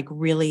me, like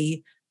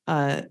really,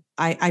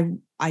 I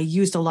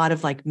used a lot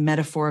of like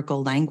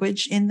metaphorical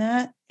language in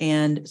that.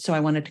 And so I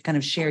wanted to kind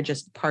of share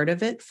just part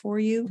of it for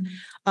you.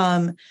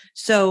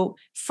 So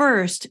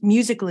first,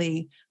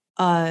 musically,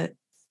 when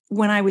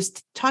I was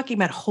talking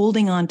about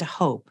holding on to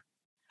hope,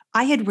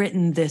 I had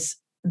written this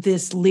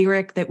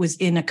lyric that was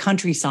in a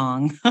country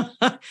song,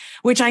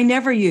 which I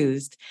never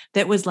used.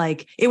 That was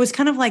like, it was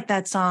kind of like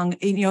that song,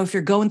 if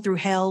you're going through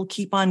hell,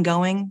 keep on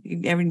going.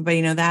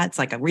 Everybody know that? It's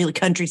like a really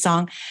country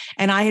song.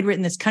 And I had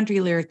written this country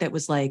lyric that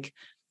was like,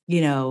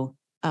 when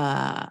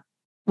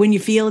you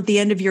feel at the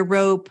end of your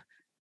rope,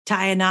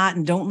 tie a knot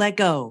and don't let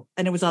go.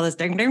 And it was all this,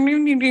 when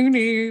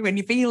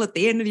you feel at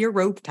the end of your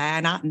rope, tie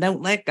a knot and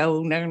don't let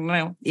go.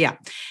 No. Yeah.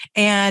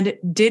 And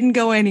didn't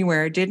go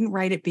anywhere, didn't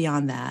write it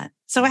beyond that.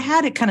 So I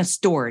had it kind of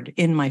stored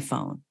in my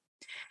phone.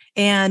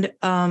 And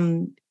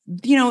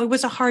it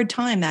was a hard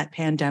time, that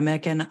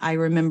pandemic. And I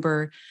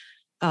remember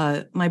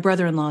my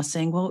brother-in-law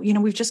saying, well,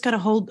 we've just got to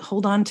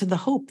hold on to the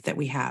hope that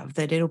we have,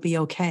 that it'll be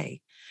okay.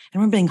 And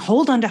I remember being,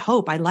 hold on to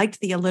hope. I liked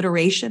the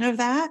alliteration of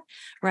that,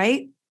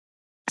 right?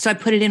 So I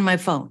put it in my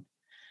phone.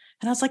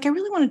 And I was like, I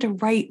really wanted to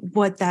write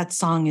what that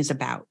song is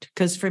about.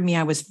 Because for me,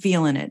 I was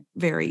feeling it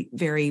very,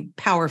 very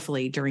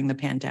powerfully during the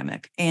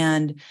pandemic.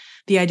 And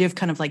the idea of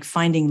kind of like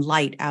finding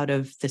light out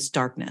of this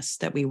darkness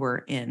that we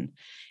were in.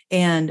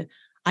 And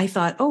I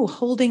thought, oh,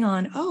 holding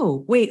on.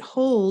 Oh, wait,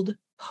 hold,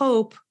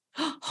 hope.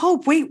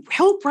 Hope, wait,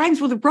 hope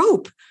rhymes with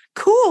rope.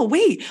 Cool,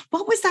 wait,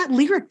 what was that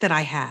lyric that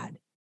I had?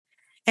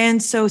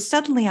 And so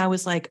suddenly I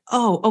was like,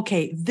 oh,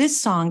 okay, this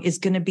song is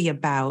going to be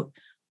about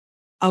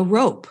a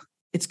rope.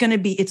 It's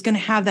going to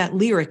have that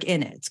lyric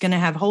in it. It's going to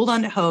have hold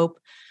on to hope.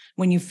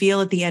 When you feel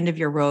at the end of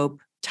your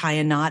rope, tie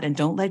a knot and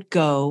don't let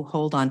go,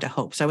 hold on to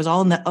hope. So I was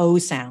all in the O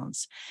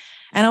sounds.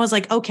 And I was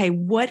like, okay,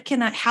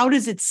 how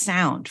does it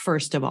sound,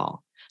 first of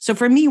all? So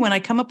for me, when I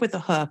come up with a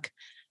hook,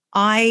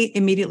 I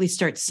immediately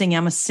start singing.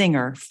 I'm a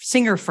singer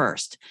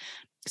first.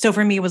 So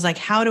for me, it was like,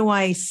 how do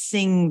I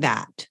sing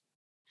that?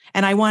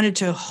 And I wanted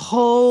to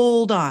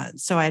hold on.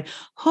 So I'd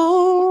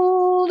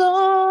hold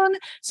on.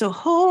 So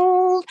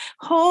hold.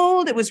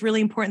 It was really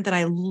important that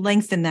I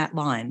lengthen that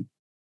line.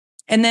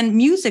 And then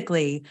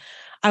musically,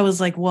 I was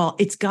like, well,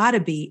 it's got to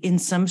be in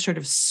some sort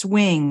of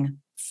swing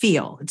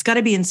feel. It's got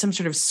to be in some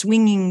sort of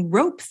swinging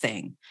rope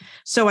thing.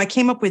 So I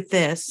came up with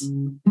this.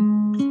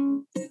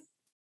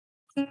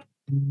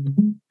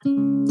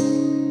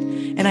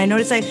 And I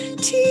noticed do,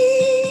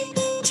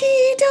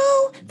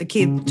 the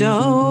key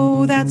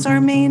do, that's our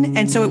main.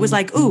 And so it was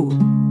like, ooh,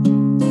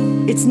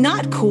 it's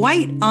not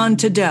quite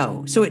onto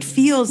do. So it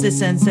feels this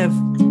sense of,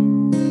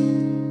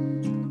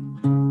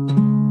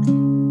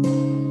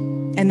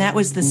 and that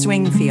was the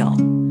swing feel.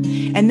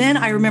 And then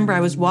I remember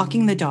I was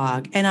walking the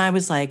dog and I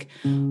was like,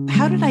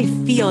 how did I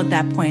feel at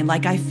that point?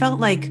 Like, I felt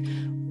like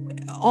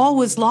all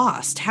was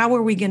lost. How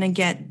are we going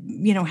to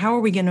how are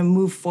we going to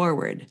move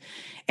forward?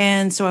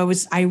 And so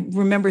I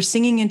remember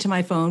singing into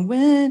my phone,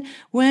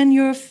 when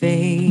your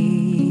faith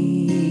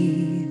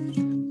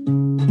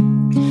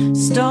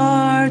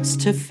starts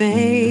to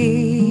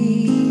fade.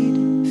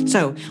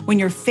 So when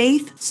your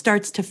faith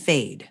starts to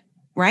fade,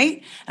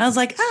 right? And I was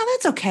like, oh,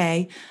 that's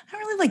okay. I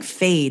don't really like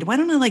fade. Why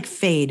don't I like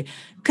fade?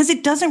 Because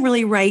it doesn't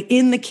really write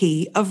in the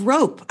key of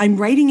rope. I'm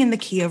writing in the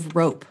key of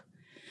rope.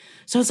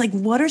 So I was like,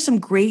 what are some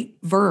great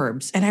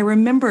verbs? And I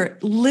remember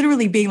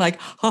literally being like,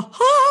 ha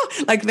ha,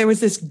 like there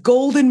was this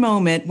golden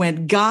moment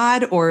when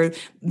God or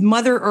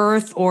Mother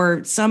Earth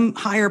or some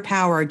higher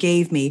power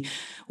gave me,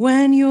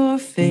 when your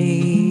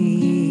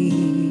faith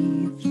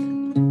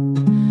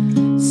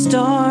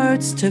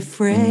starts to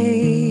fray,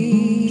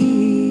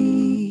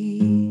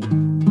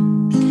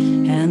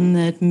 and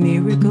that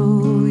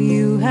miracle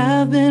you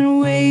have been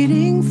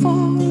waiting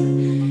for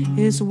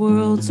is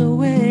worlds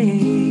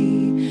away.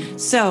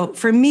 So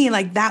for me,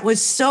 like, that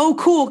was so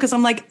cool because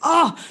I'm like,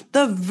 oh,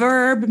 the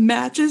verb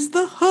matches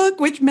the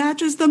hook, which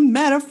matches the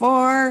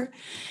metaphor.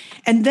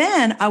 And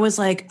then I was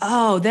like,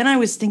 oh, then I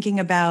was thinking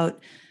about,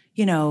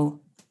 I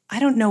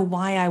don't know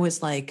why I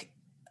was like,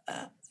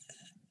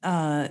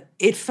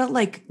 it felt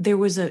like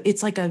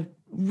it's like a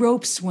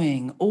rope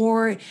swing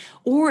or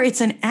it's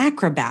an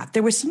acrobat.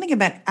 There was something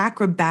about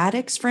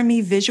acrobatics for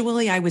me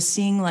visually. I was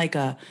seeing like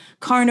a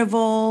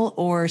carnival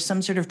or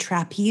some sort of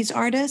trapeze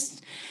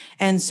artist.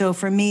 And so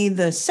for me,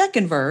 the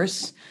second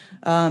verse,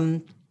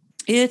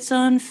 it's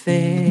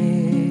unfair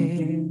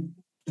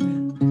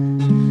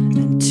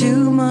and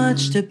too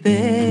much to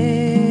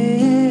bear.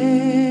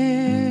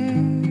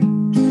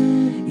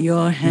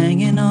 You're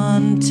hanging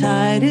on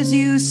tight as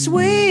you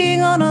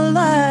swing on a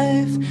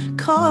life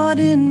caught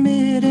in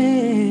midair.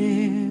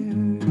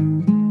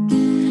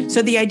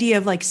 So the idea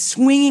of like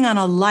swinging on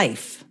a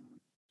life,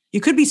 you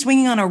could be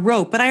swinging on a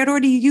rope, but I had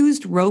already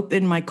used rope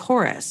in my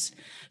chorus.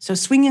 So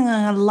swinging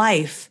on a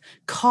life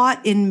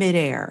caught in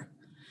midair,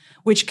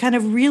 which kind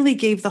of really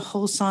gave the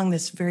whole song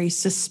this very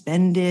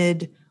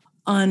suspended,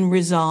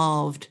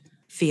 unresolved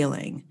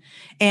feeling.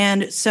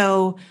 And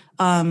so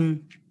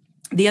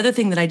the other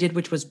thing that I did,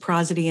 which was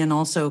prosody and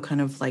also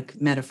kind of like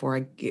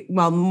metaphor,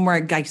 well, more, I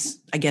guess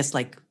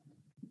like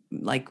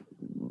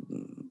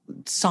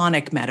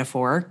sonic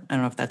metaphor. I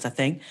don't know if that's a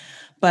thing,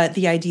 but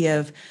the idea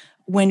of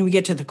when we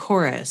get to the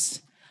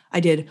chorus,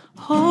 I did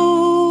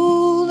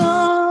hold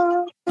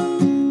on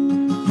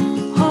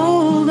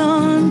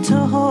to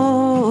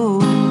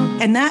hope.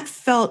 And that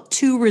felt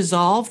too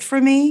resolved for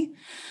me.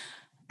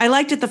 I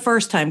liked it the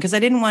first time because I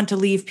didn't want to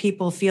leave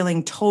people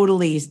feeling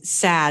totally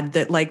sad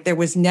that like there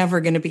was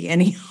never going to be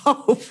any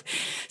hope.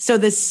 So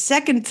the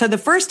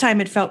first time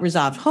it felt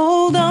resolved.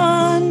 Hold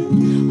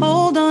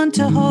on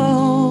to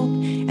hope.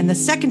 And the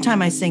second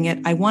time I sing it,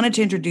 I wanted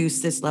to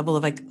introduce this level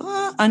of like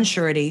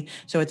unsurety.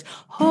 So it's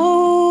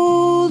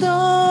hold on.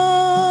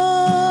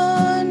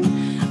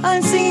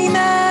 I'm singing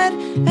that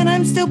and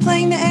I'm still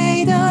playing the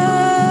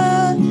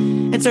Ada.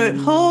 And so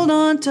hold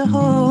on to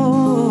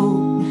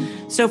hope.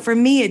 So for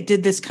me, it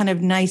did this kind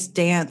of nice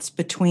dance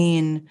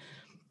between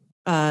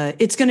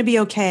It's going to be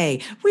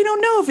okay. We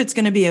don't know if it's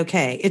going to be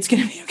okay. It's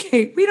going to be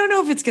okay. We don't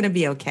know if it's going to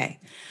be okay.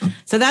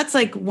 So that's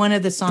like one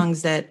of the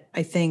songs that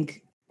I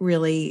think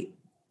really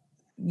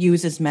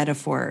uses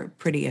metaphor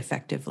pretty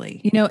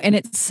effectively. And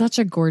it's such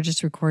a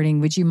gorgeous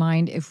recording. Would you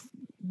mind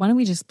why don't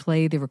we just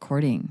play the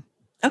recording?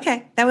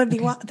 Okay. That would be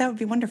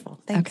wonderful.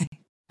 Thanks. Okay.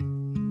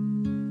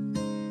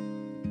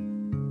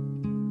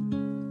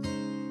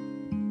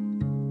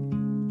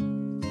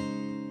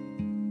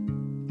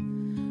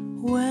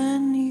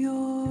 When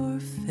your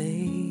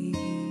faith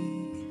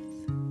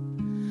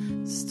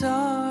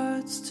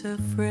starts to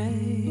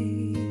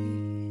fray,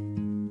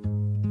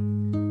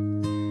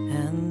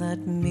 and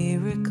that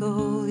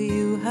miracle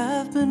you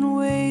have been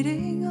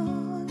waiting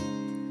on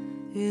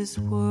is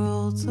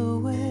worlds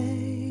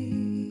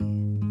away,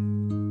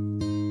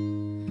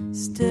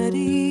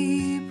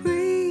 steady,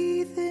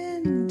 breathe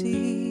in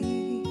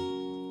deep,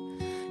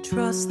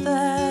 trust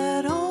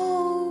that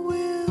all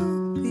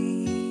will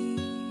be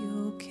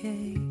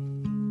okay.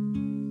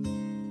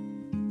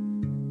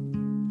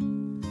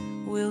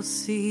 We'll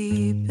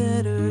see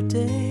better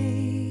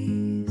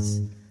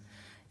days.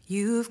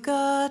 You've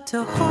got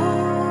to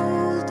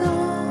hold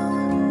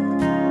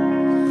on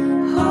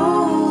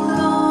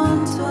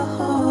to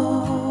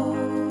hope.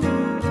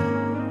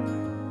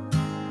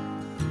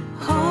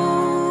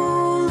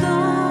 Hold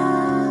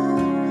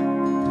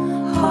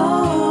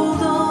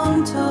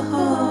on to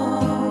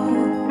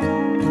hope.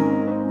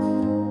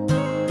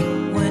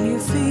 When you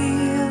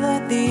feel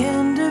at the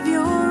end of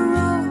your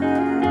rope,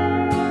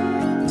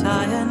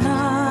 tie a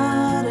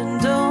knot and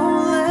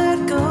don't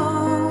let go.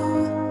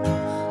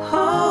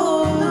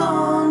 Hold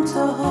on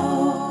to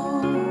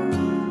hope.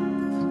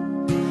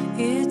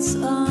 It's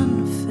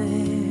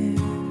unfair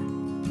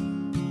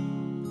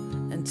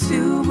and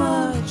too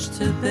much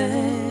to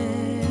bear.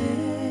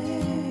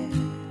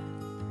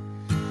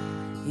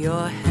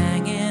 You're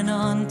hanging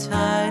on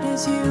tight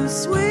as you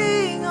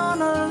swing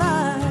on a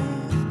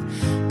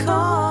life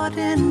caught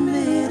in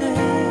midair.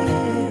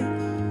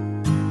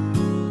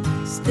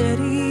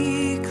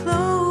 Steady,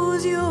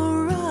 close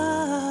your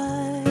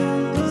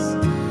eyes.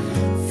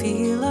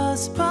 Feel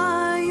us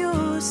by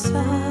your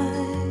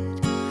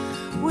side.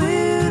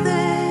 We're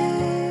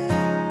there.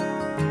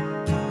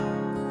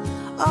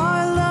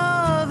 Our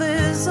love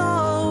is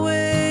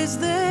always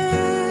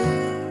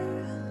there.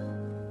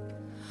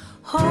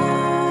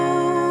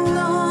 Hold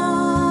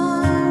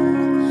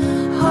on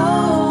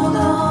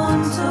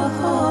to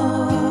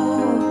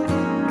hope.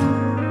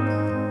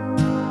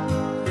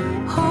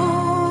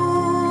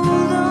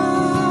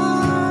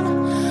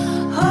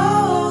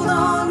 Hold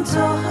on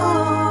to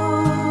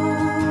hope.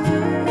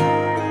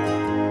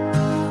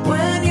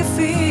 When you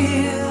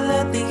feel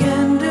at the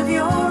end of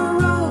your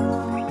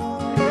rope,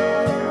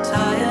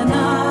 tie a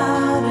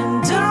knot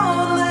and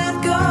don't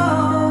let go.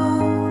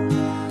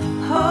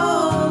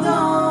 Hold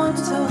on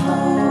to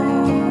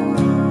hope,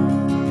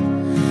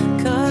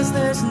 'cause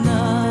there's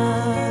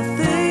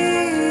nothing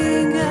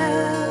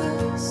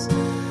else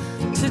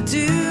to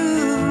do.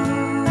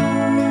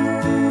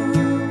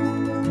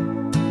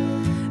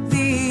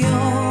 The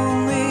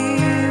only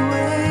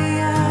way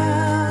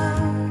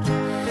out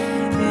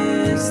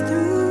is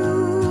through.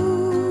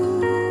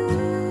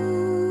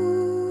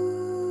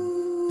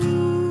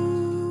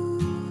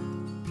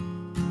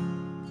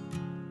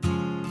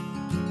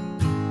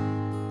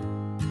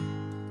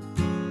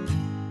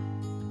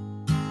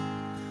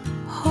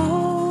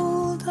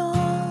 Hold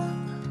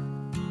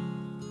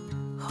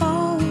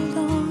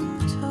on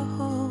to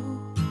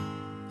hope.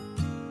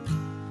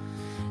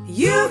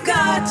 You've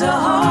got to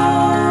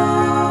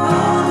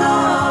hold on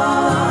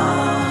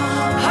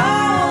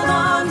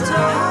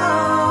to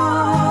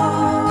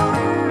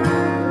hope.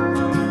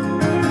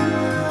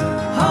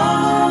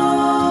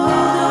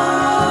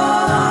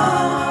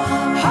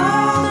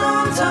 Hold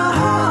on to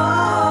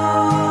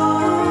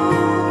hope.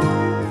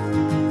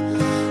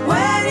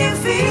 When you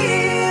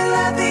feel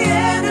at the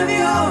end of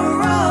your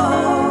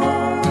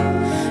rope,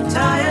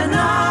 tie a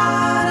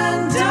knot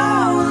and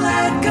don't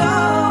let go.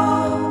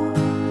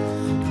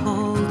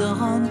 Hold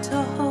on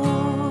to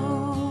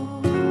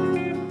hope.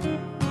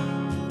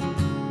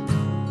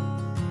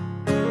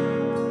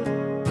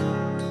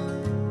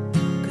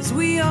 'Cause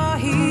we are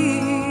here.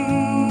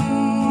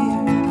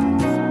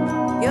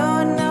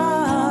 You're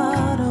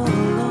not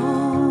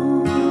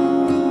alone.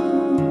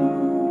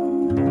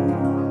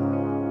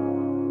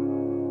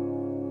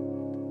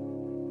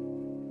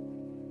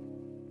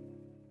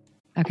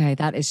 Okay,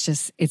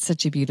 it's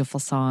such a beautiful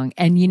song.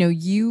 And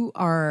you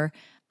are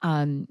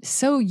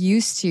so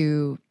used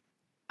to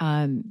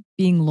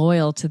being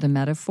loyal to the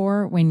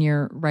metaphor when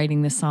you're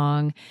writing the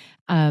song.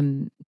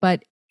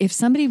 But if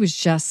somebody was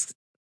just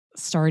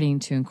starting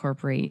to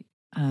incorporate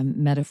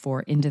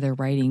metaphor into their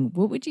writing,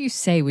 what would you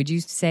say? Would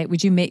you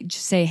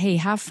say, hey,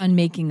 have fun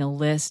making a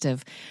list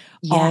of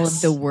all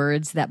of the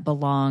words that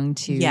belong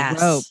to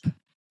rope?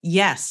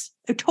 Yes,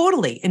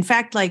 totally. In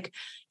fact, like,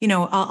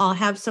 I'll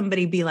have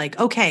somebody be like,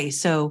 okay,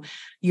 so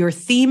your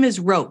theme is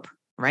rope,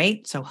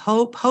 right? So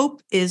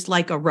hope is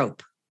like a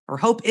rope, or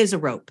hope is a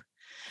rope.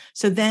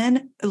 So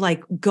then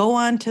like go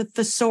on to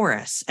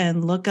thesaurus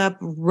and look up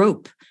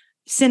rope,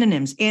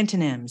 synonyms,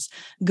 antonyms,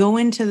 go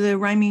into the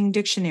rhyming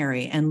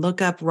dictionary and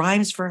look up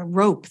rhymes for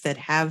rope that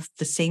have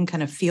the same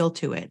kind of feel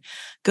to it.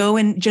 Go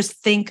and just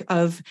think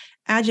of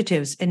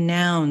adjectives and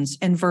nouns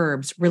and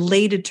verbs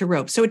related to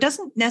rope. So it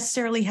doesn't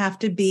necessarily have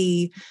to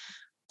be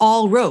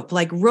all rope.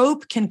 Like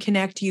rope can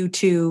connect you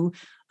to,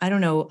 I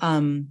don't know,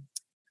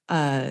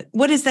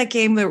 what is that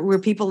game where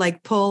people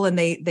like pull and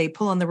they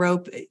pull on the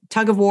rope?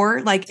 Tug of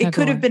war. Like it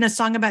could have been a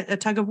song about a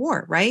tug of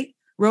war, right?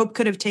 Rope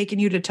could have taken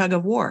you to tug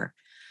of war.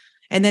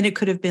 And then it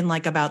could have been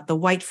like about the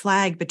white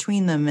flag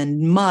between them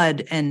and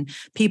mud and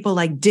people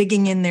like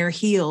digging in their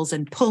heels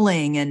and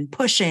pulling and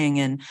pushing.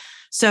 And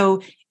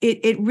so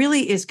it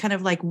really is kind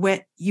of like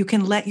you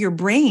can let your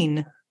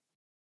brain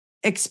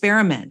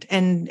experiment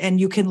and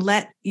you can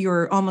let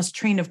your almost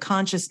stream of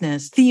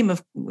consciousness,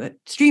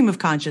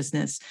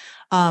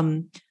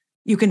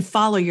 you can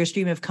follow your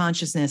stream of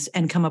consciousness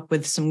and come up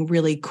with some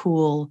really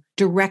cool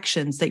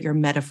directions that your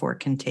metaphor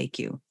can take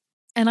you.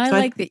 And I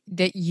like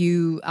that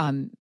you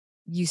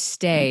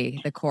stay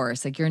the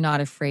course. Like you're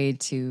not afraid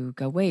to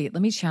go, wait,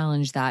 let me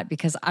challenge that,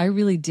 because I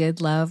really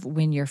did love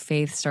when your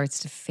faith starts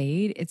to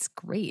fade. It's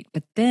great.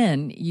 But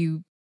then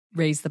you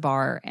raised the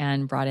bar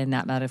and brought in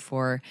that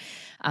metaphor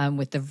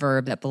with the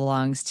verb that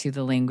belongs to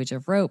the language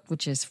of rope,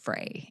 which is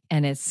fray.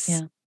 And it's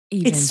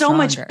even so stronger.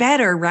 much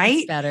better, right?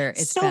 It's better.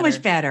 It's so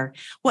much better.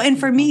 Well, and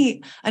for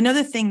me,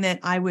 another thing that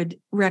I would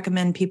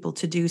recommend people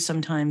to do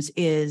sometimes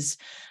is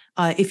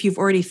if you've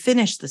already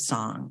finished the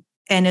song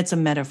and it's a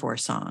metaphor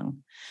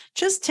song,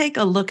 just take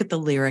a look at the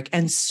lyric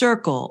and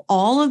circle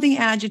all of the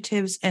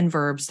adjectives and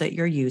verbs that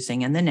you're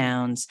using and the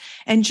nouns,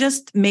 and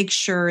just make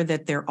sure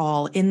that they're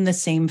all in the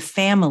same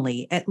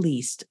family, at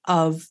least,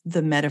 of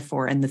the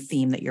metaphor and the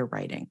theme that you're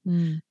writing.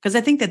 Because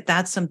I think that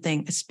that's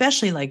something,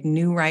 especially like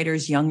new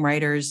writers, young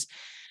writers,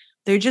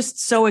 they're just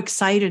so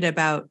excited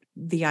about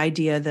the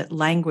idea that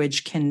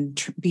language can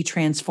be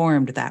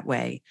transformed that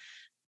way,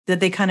 that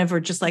they kind of are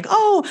just like,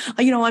 oh,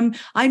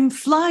 I'm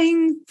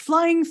flying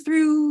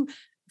through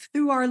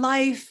our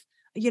life,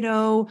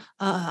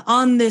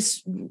 on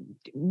this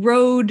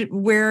road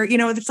where,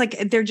 it's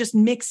like they're just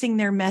mixing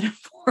their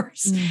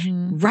metaphors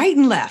right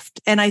and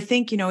left. And I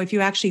think, if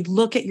you actually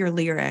look at your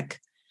lyric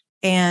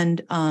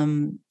and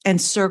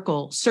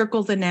circle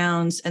the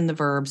nouns and the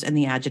verbs and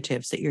the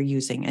adjectives that you're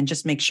using, and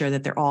just make sure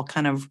that they're all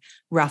kind of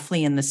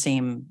roughly in the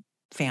same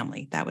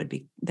family,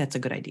 that's a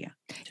good idea.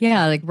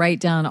 Yeah. Like write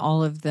down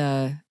all of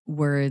the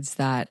words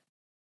that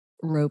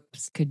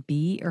ropes could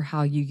be or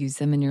how you use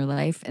them in your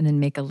life, and then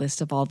make a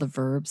list of all the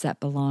verbs that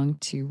belong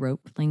to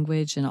rope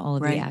language and all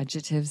of the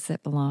adjectives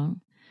that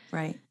belong.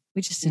 Right.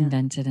 We just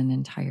invented an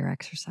entire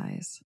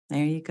exercise.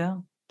 There you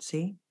go.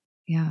 See?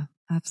 Yeah,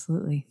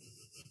 absolutely.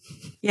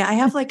 Yeah, I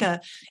have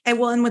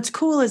and what's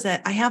cool is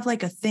that I have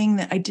like a thing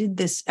that I did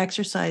this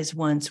exercise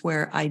once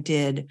where I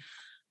did,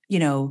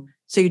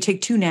 so you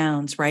take two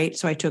nouns, right?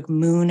 So I took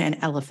moon and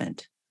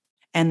elephant.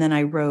 And then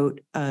I wrote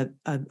a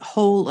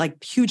whole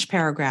like huge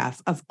paragraph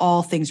of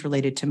all things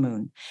related to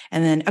moon.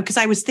 And then, because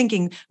I was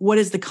thinking, what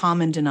is the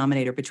common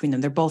denominator between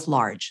them? They're both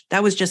large.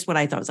 That was just what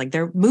I thought. It was like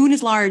their moon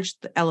is large,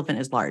 the elephant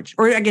is large.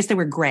 Or I guess they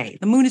were gray.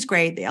 The moon is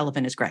gray, the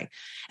elephant is gray. And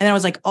then I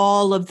was like,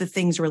 all of the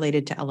things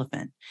related to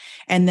elephant.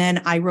 And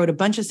then I wrote a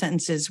bunch of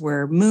sentences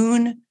where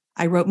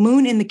I wrote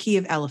moon in the key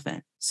of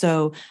elephant.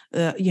 So,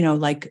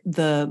 like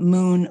the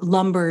moon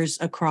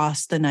lumbers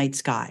across the night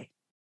sky.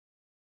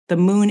 The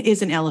moon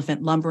is an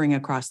elephant lumbering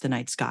across the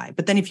night sky.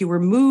 But then if you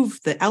remove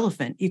the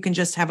elephant, you can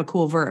just have a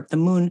cool verb. The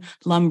moon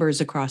lumbers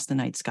across the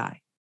night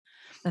sky.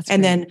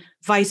 And then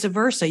vice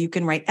versa, you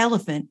can write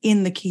elephant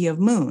in the key of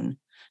moon.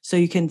 So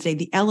you can say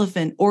the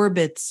elephant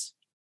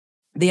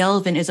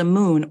is a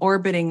moon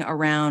orbiting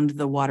around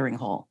the watering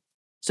hole.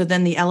 So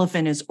then the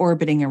elephant is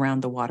orbiting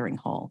around the watering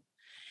hole.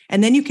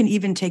 And then you can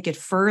even take it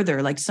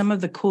further. Like some of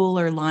the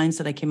cooler lines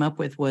that I came up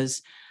with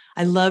was,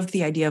 I loved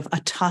the idea of a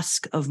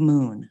tusk of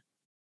moon.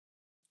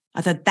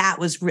 I thought that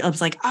was I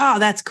was like, oh,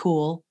 that's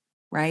cool.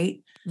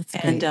 Right. That's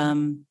and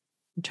I'm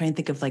trying to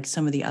think of like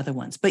some of the other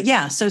ones, but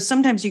yeah. So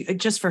sometimes you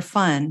just for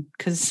fun,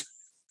 because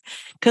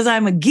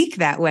I'm a geek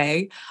that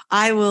way,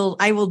 I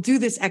will do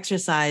this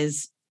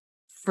exercise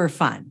for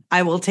fun.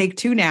 I will take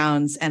two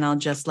nouns and I'll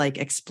just like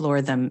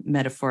explore them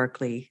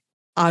metaphorically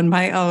on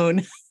my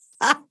own.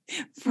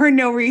 For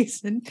no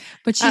reason.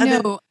 But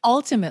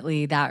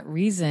ultimately that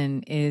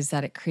reason is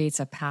that it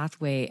creates a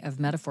pathway of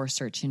metaphor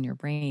search in your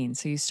brain.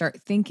 So you start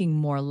thinking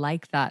more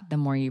like that the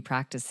more you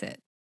practice it.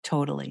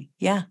 Totally.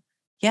 Yeah.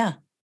 Yeah.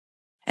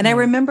 And I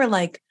remember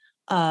like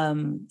a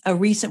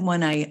recent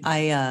one,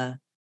 I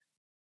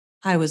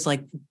was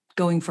like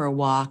going for a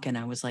walk and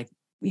I was like,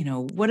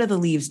 what are the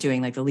leaves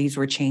doing? Like the leaves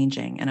were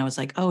changing. And I was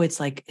like, oh, it's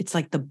like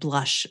the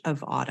blush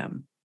of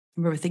autumn. I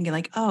remember thinking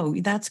like, oh,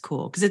 that's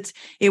cool. Because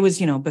it was,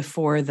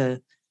 before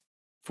the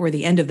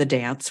end of the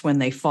dance when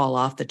they fall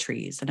off the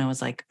trees. And I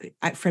was like,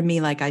 for me,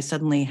 like I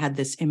suddenly had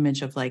this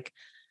image of like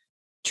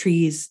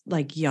trees,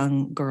 like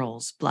young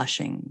girls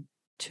blushing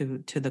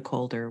to the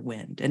colder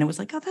wind. And it was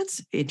like, oh,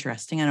 that's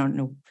interesting. I don't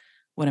know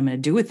what I'm going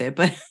to do with it,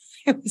 but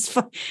it was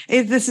fun.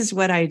 This is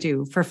what I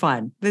do for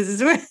fun. This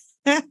is what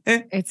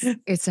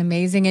It's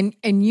amazing.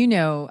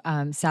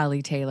 And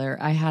Sally Taylor,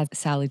 I had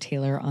Sally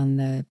Taylor on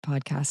the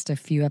podcast a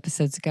few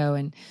episodes ago.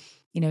 And,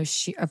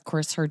 she, of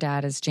course, her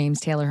dad is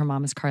James Taylor. Her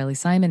mom is Carly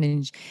Simon.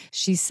 And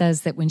she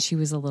says that when she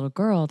was a little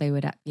girl, they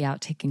would be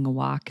out taking a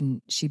walk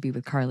and she'd be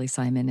with Carly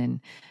Simon. And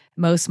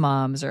most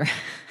moms are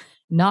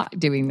not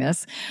doing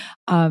this.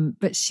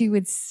 But she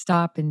would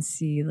stop and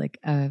see like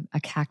a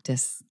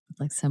cactus,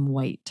 like some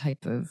white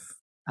type of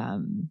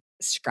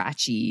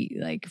scratchy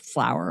like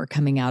flower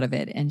coming out of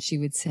it. And she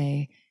would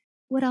say,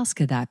 what else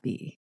could that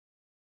be?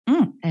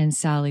 And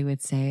Sally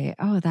would say,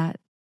 oh,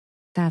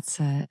 that's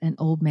an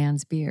old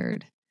man's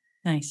beard.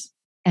 Nice.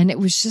 And it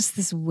was just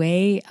this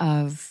way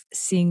of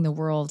seeing the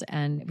world.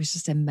 And it was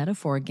just a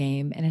metaphor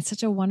game. And it's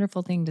such a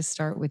wonderful thing to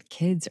start with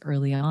kids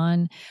early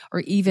on,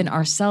 or even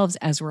ourselves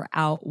as we're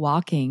out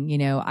walking.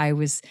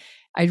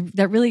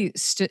 That really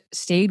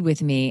stayed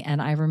with me.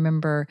 And I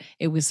remember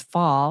it was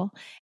fall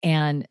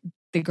and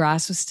the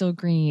grass was still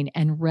green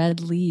and red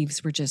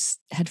leaves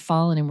had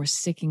fallen and were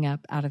sticking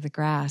up out of the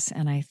grass.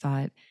 And I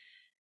thought,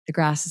 the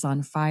grass is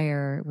on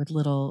fire with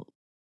little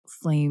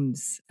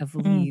flames of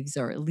leaves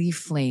or leaf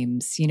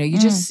flames.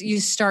 You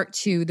start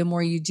to, the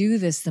more you do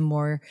this, the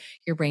more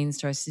your brain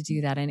starts to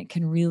do that. And it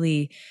can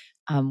really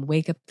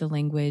wake up the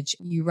language.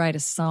 You write a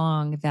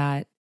song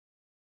that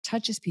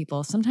touches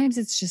people. Sometimes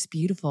it's just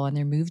beautiful and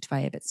they're moved by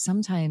it, but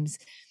sometimes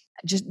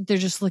they're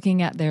just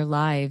looking at their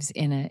lives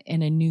in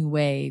a new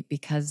way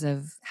because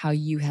of how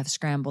you have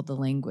scrambled the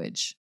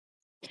language.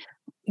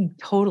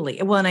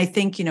 Totally. Well, and I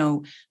think,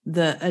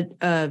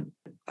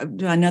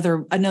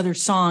 another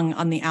song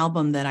on the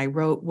album that I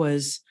wrote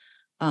was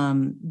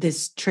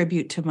this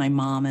tribute to my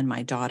mom and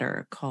my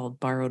daughter called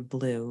Borrowed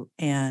Blue.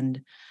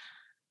 And,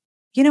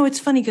 it's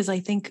funny because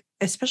I think,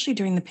 especially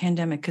during the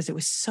pandemic, because it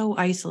was so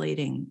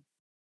isolating,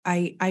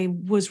 I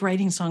was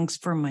writing songs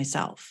for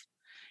myself.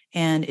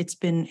 And it's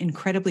been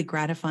incredibly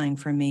gratifying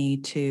for me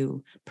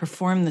to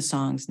perform the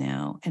songs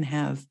now and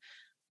have,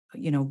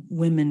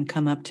 women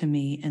come up to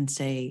me and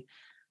say,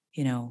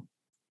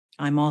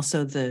 I'm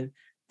also the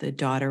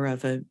daughter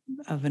of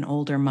an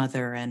older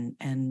mother,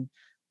 and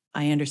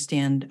I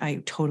understand.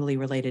 I totally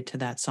related to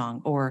that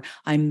song. Or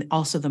I'm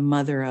also the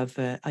mother of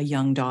a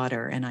young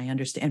daughter, and I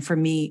understand. And for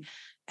me,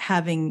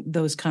 having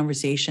those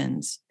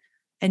conversations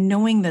and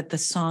knowing that the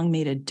song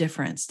made a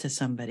difference to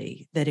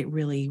somebody, that it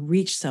really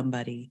reached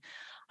somebody,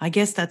 I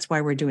guess that's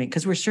why we're doing it,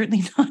 because we're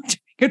certainly not doing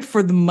it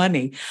for the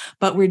money,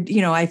 but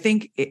I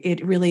think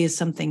it really is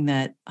something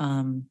that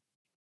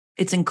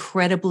it's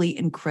incredibly,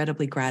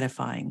 incredibly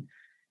gratifying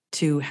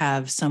to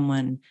have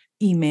someone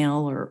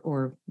email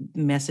or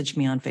message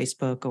me on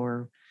Facebook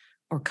or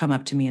come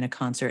up to me in a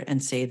concert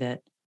and say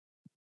that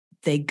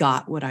they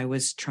got what I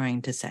was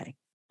trying to say.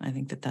 I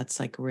think that's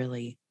like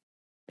really,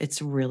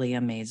 it's really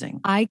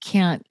amazing. I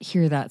can't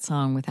hear that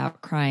song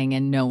without crying,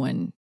 and no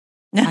one.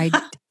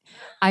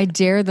 I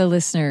dare the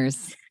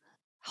listeners,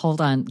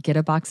 hold on, get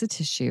a box of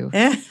tissue.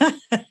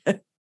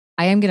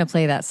 I am going to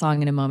play that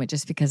song in a moment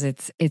just because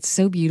it's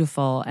so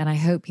beautiful. And I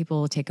hope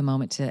people will take a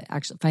moment to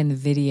actually find the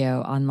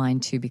video online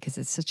too, because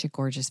it's such a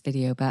gorgeous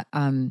video. But,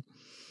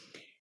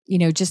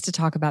 just to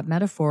talk about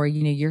metaphor,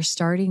 you're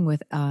starting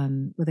with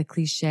a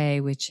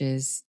cliche, which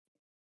is,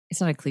 it's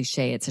not a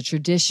cliche, it's a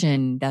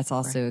tradition. That's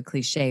also a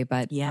cliche,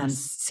 but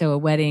yes. So a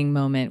wedding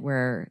moment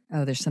where,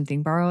 there's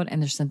something borrowed and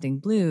there's something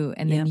blue.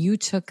 And then you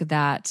took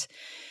that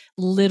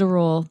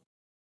literal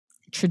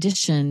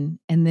tradition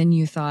and then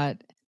you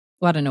thought,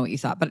 well, I don't know what you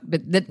thought, but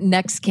the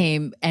next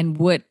came, and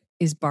what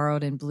is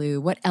borrowed in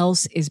blue? What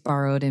else is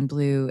borrowed in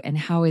blue? And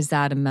how is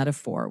that a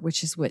metaphor?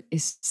 Which is what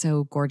is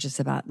so gorgeous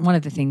about, one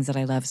of the things that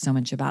I love so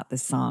much about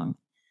this song.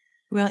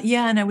 Well,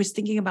 yeah. And I was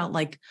thinking about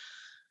like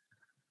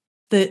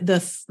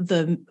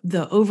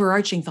the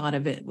overarching thought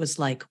of it was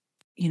like,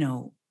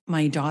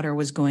 my daughter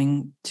was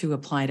going to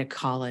apply to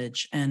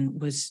college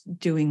and was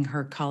doing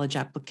her college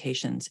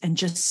applications. And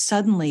just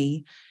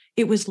suddenly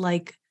it was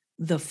like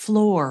the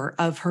floor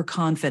of her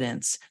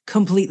confidence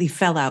completely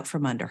fell out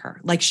from under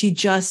her. Like she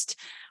just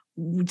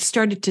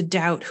started to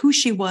doubt who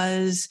she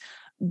was,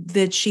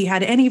 that she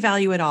had any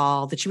value at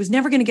all, that she was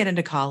never going to get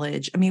into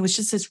college. I mean, it was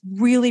just this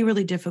really,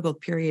 really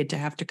difficult period to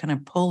have to kind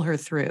of pull her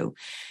through.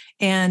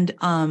 And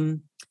I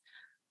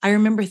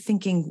remember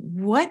thinking,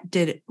 what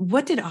did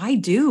I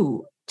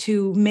do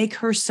to make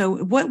her so,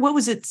 what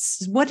was it?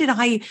 What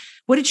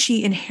did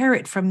she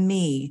inherit from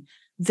me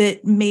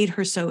that made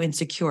her so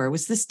insecure? It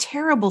was this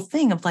terrible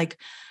thing of like,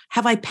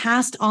 have I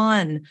passed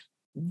on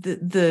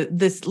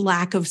this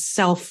lack of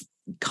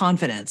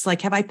self-confidence?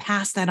 Like, have I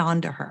passed that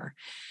on to her?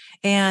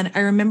 And I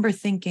remember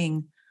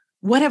thinking,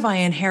 what have I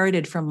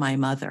inherited from my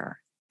mother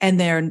and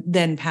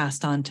then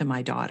passed on to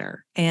my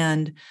daughter?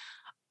 And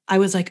I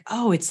was like,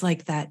 oh, it's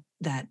like that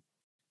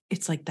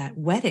it's like that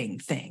wedding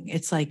thing.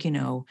 It's like,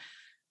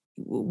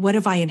 what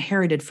have I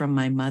inherited from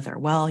my mother?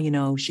 Well,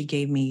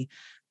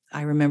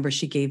 I remember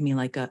she gave me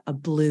like a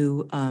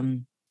blue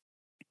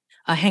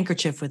a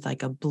handkerchief with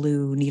like a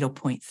blue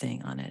needlepoint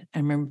thing on it. I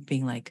remember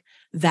being like,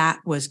 that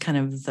was kind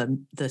of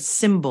the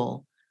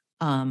symbol,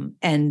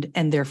 and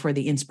therefore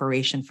the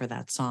inspiration for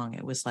that song.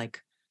 It was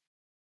like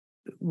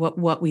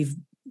what we've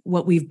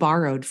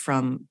borrowed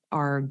from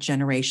our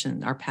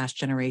generation, our past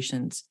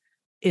generations,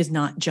 is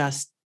not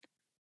just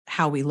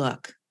how we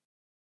look,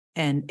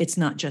 and it's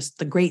not just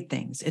the great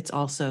things. It's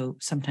also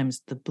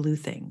sometimes the blue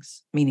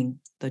things, meaning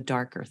the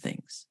darker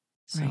things.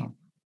 So. Right.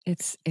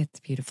 It's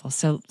beautiful.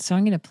 So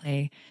I'm going to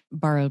play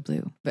Borrowed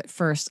Blue, but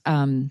first,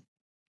 you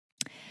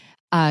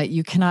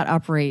cannot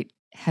operate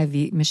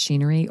heavy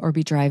machinery or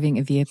be driving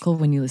a vehicle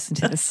when you listen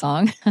to this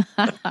song.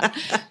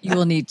 You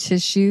will need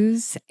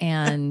tissues,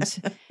 and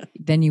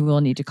then you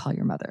will need to call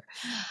your mother,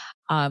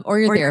 or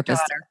your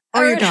therapist,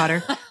 or your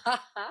daughter,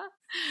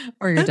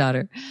 or your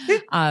daughter.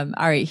 All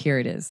right, here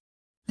it is.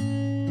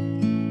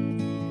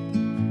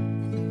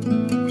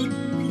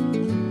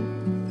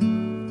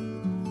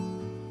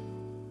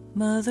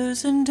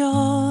 Mothers and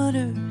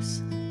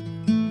daughters,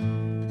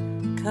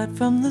 cut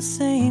from the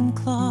same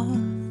cloth.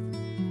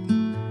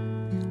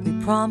 We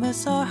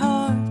promise our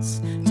hearts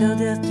till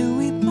death do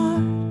we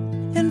part,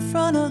 in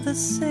front of the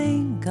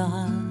same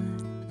God.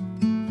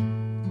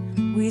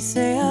 We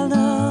say I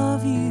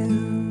love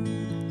you,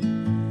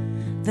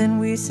 then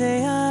we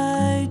say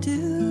I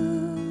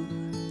do.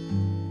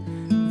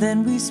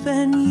 Then we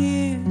spend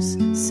years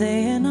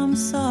saying I'm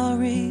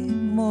sorry,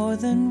 more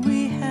than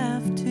we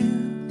have to.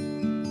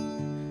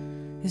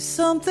 Is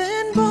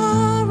something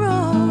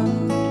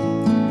borrowed,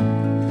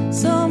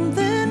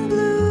 something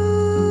blue?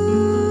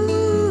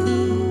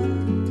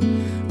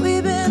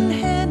 We've been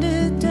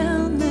handed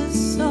down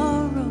this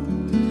sorrow,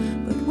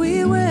 but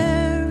we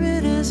wear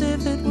it as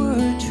if it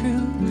were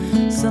true.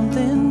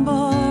 Something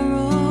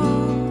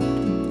borrowed,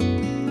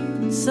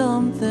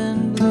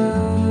 something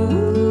blue.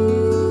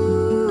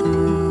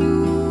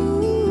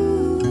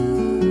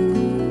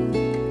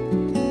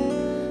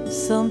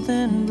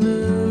 Something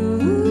blue.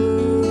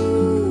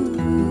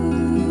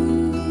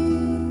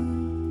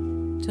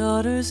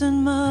 Daughters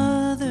and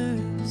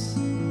mothers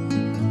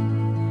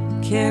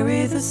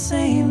carry the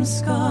same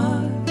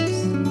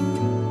scars.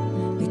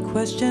 We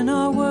question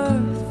our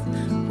worth,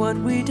 what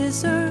we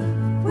deserve.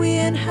 We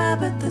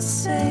inhabit the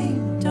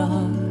same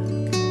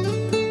dark.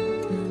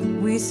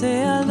 We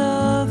say I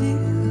love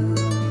you,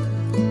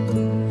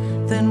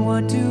 then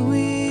what do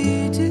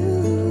we do?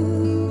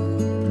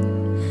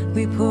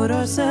 We put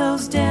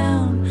ourselves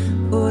down,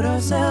 put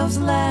ourselves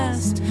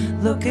last.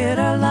 Look at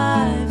our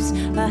lives,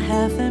 a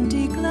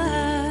half-empty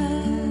glass.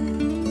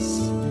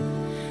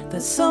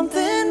 There's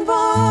something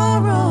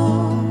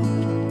borrowed,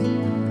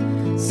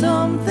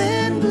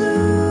 something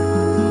blue.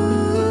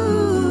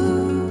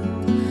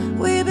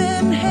 We've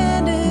been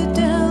handed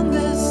down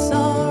this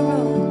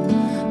sorrow,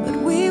 but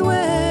we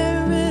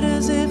wear it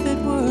as if it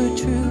were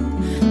true.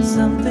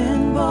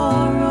 Something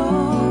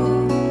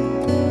borrowed,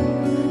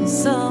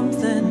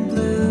 something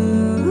blue.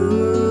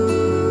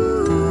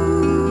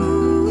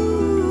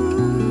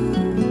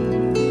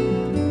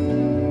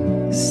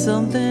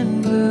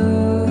 Something blue.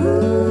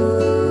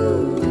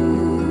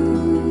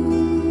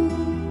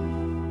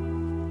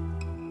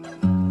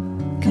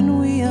 Can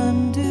we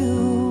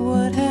undo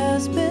what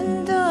has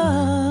been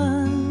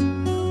done?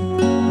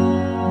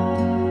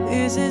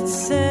 Is it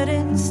set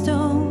in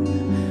stone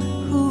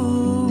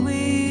who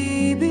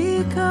we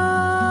become?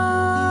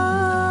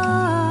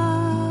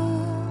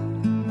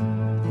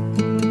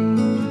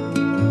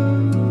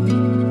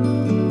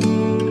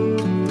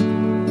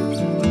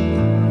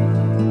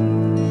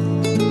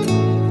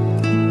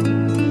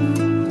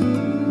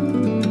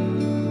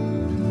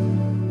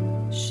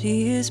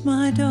 She is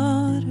my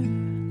daughter.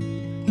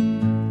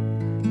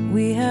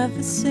 We have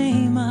the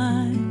same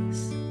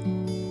eyes.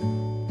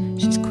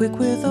 She's quick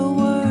with a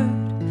word,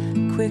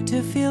 quick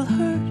to feel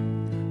hurt.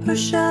 Her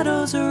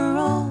shadows are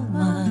all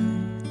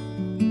mine.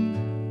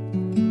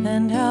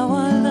 And how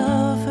I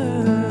love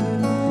her,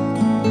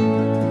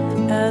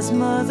 as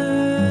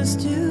mothers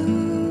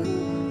do.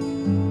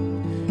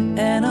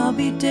 And I'll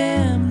be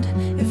damned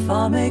if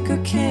I'll make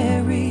her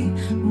carry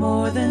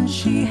more than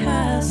she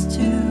has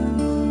to.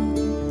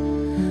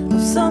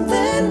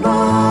 Something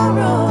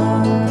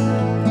borrowed,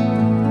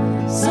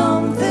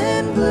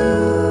 something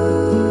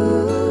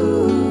blue.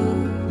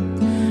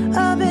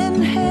 I've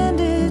been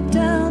handed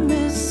down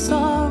this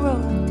sorrow,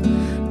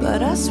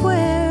 but I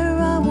swear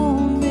I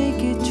won't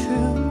make it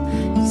true.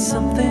 It's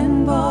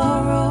something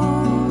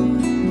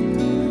borrowed,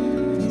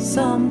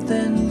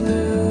 something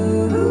blue.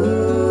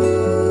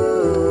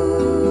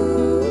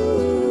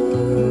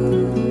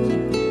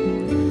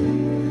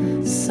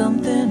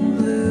 Something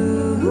blue.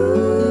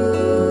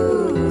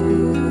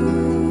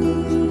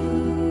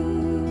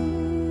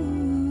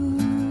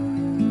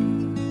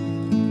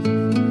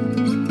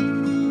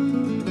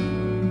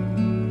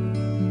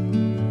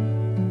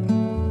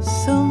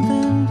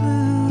 Something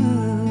blue.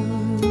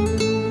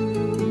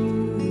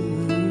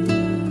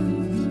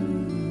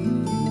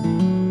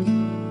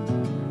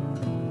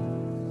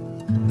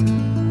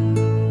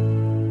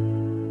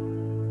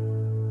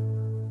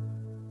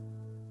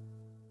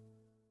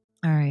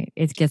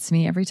 it gets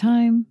me every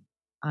time.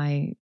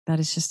 That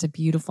is just a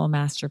beautiful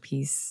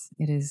masterpiece.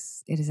 It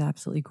is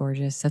absolutely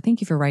gorgeous. So thank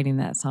you for writing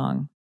that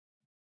song.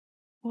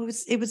 Well,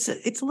 it's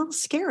a little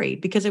scary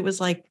because it was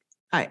like,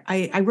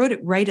 I wrote it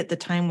right at the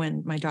time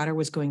when my daughter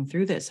was going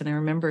through this. And I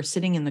remember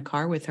sitting in the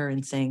car with her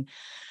and saying,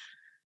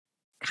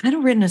 kind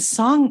of written a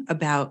song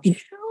about you.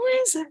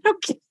 Is that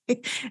okay?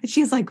 And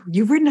she's like,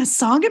 you've written a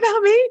song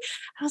about me?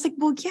 I was like,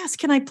 well, yes.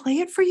 Can I play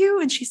it for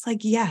you? And she's like,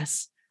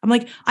 yes. I'm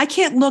like, I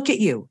can't look at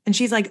you. And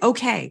she's like,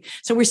 okay.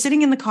 So we're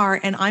sitting in the car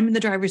and I'm in the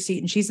driver's seat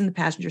and she's in the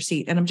passenger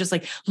seat. And I'm just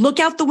like, look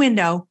out the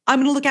window. I'm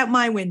going to look out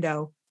my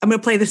window. I'm going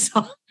to play the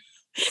song.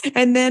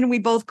 And then we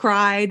both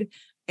cried.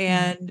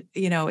 And,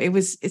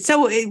 it's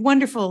so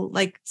wonderful,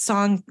 like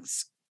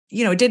songs,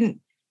 it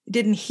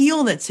didn't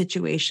heal that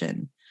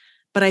situation.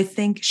 But I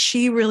think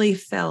she really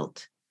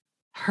felt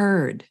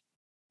heard.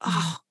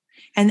 Oh,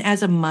 and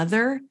as a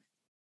mother,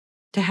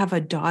 to have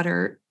a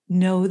daughter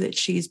know that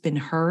she's been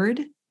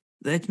heard,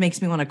 that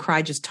makes me want to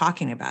cry just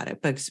talking about it.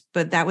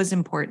 But that was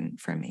important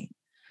for me.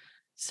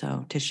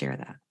 So to share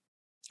that.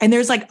 And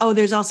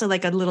there's also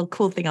like a little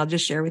cool thing I'll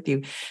just share with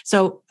you.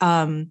 So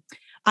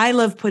I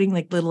love putting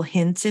like little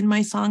hints in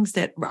my songs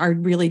that are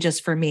really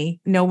just for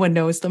me. No one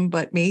knows them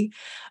but me.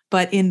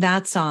 But in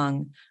that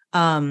song,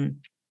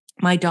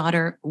 my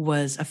daughter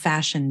was a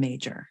fashion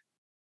major.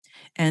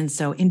 And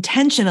so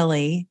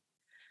intentionally,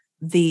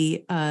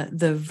 the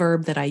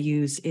verb that I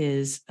use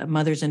is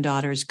mothers and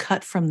daughters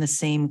cut from the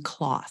same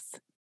cloth.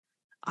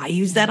 I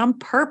use that on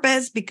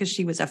purpose because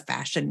she was a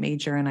fashion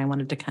major and I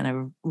wanted to kind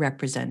of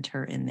represent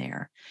her in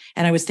there.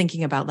 And I was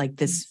thinking about like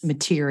this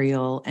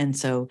material. And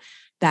so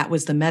that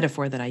was the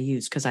metaphor that I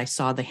used because I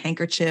saw the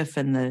handkerchief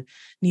and the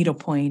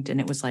needlepoint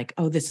and it was like,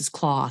 oh, this is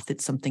cloth.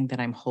 It's something that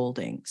I'm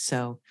holding.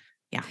 So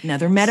yeah,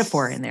 another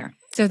metaphor in there.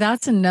 So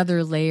that's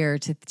another layer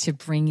to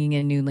bringing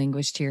a new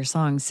language to your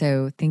song.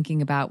 So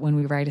thinking about when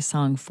we write a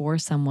song for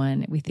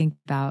someone, we think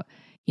about,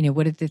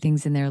 what are the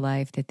things in their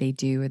life that they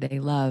do or they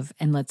love,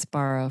 and let's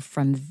borrow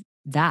from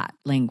that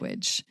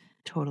language.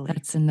 Totally.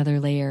 That's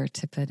another layer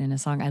to put in a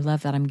song. I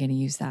love that. I'm going to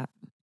use that.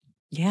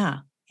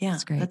 Yeah. Yeah.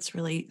 That's great. That's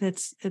really,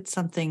 it's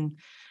something,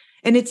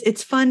 and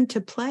it's fun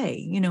to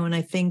play, and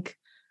I think,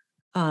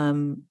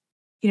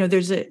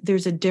 there's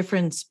a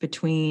difference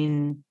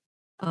between,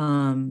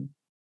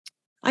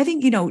 I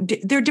think,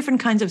 there are different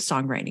kinds of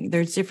songwriting.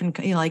 There's different,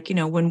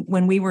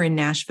 when we were in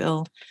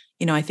Nashville,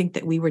 I think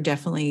that we were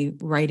definitely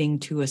writing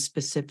to a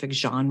specific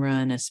genre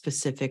and a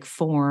specific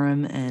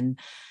form. And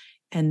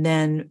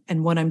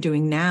what I'm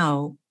doing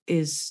now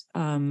is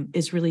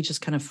really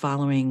just kind of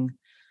following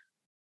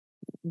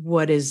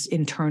what is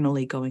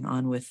internally going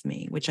on with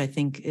me, which I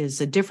think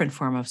is a different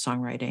form of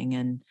songwriting.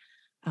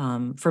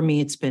 And for me,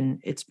 it's been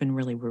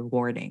really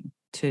rewarding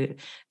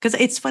because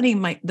it's funny.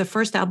 The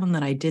first album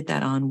that I did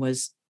that on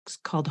was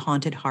called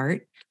Haunted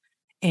Heart.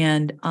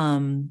 And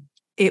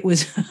it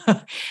was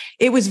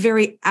it was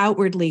very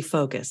outwardly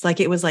focused. Like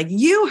it was like,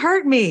 you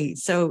hurt me.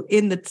 So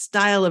in the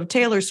style of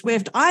Taylor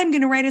Swift, I'm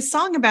going to write a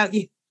song about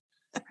you.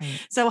 Right.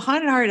 So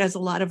Haunted Heart has a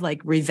lot of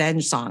like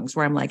revenge songs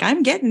where I'm like,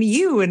 I'm getting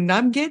you and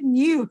I'm getting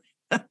you,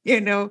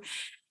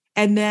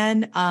 And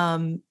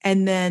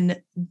then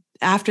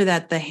after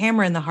that, The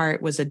Hammer in the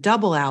Heart was a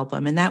double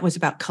album, and that was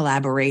about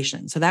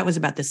collaboration. So that was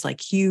about this like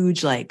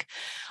huge, like,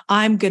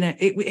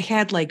 it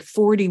had like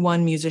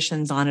 41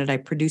 musicians on it. I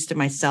produced it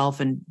myself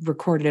and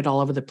recorded it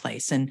all over the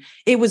place. And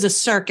it was a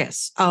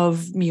circus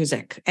of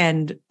music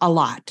and a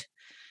lot.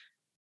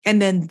 And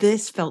then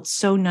this felt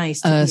so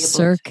nice. A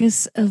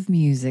circus of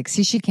music.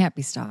 See, she can't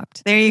be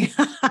stopped. There you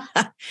go.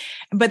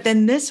 But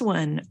then this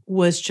one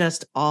was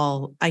just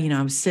all, I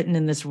was sitting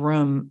in this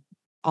room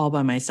all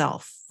by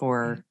myself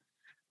for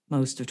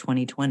most of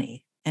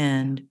 2020,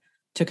 and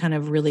to kind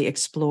of really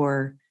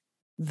explore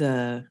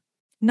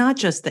not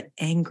just the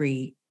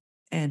angry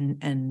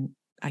and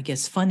I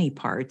guess funny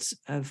parts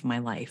of my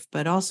life,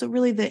 but also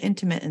really the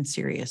intimate and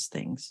serious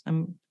things.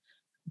 I'm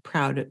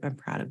proud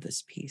of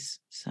this piece.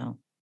 So,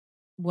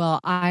 well,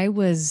 I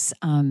was,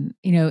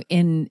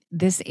 in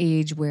this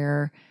age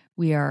where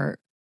we are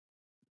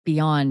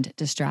beyond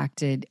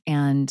distracted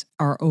and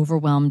are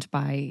overwhelmed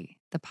by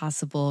the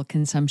possible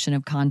consumption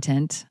of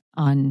content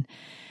on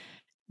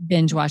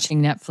binge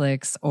watching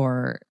Netflix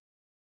or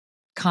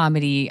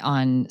comedy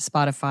on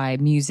Spotify,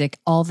 music,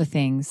 all the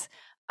things.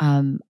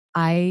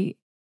 I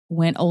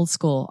went old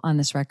school on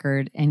this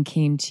record and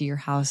came to your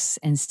house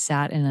and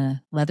sat in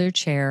a leather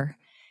chair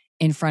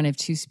in front of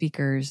two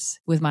speakers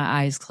with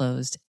my eyes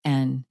closed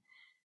and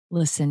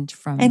listened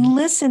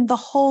the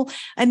whole,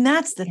 and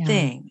that's the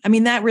thing. I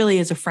mean, that really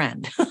is a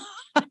friend.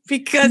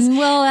 Because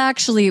well,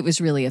 actually it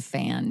was really a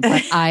fan,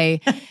 but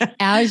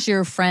as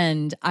your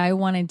friend, I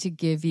wanted to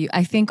give you,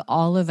 I think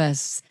all of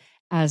us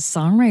as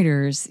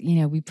songwriters,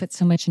 we put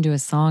so much into a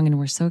song and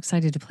we're so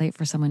excited to play it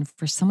for someone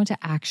to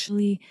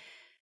actually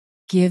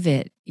give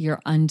it your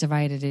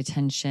undivided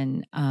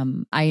attention.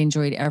 I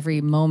enjoyed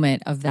every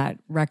moment of that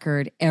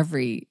record,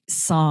 every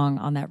song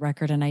on that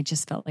record. And I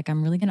just felt like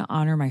I'm really going to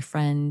honor my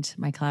friend,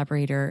 my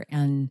collaborator,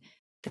 and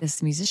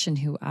this musician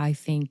who I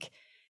think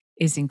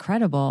is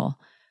incredible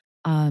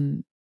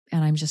And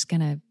I'm just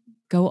going to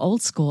go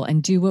old school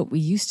and do what we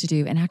used to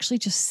do and actually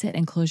just sit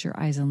and close your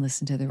eyes and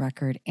listen to the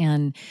record.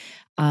 And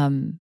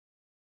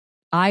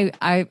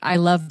I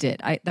loved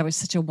it. That was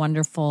such a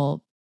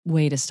wonderful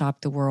way to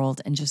stop the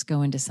world and just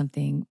go into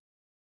something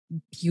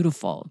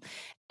beautiful.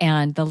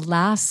 And the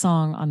last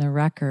song on the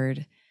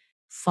record,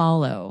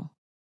 Follow,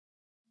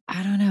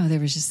 I don't know, there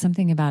was just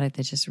something about it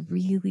that just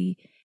really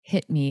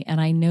hit me. And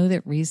I know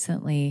that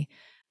recently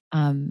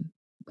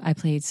I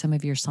played some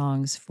of your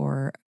songs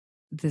for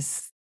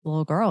this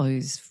little girl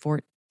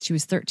she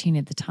was 13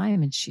 at the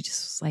time, and she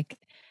just was like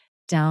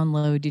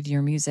downloaded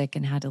your music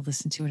and had to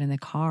listen to it in the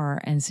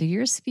car. And so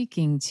you're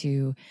speaking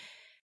to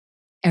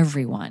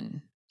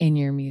everyone in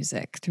your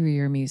music, through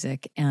your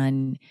music.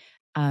 And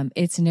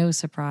it's no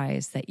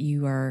surprise that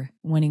you are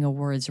winning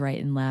awards right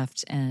and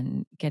left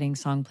and getting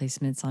song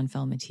placements on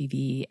film and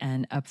TV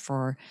and up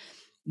for,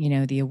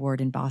 the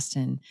award in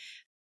Boston.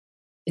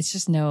 It's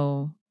just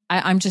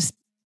I'm just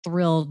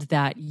thrilled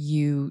that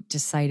you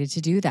decided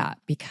to do that,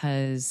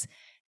 because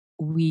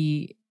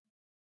we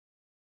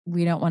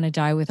don't want to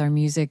die with our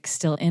music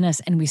still in us.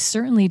 And we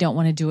certainly don't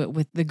want to do it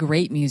with the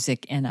great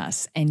music in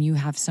us. And you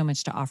have so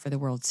much to offer the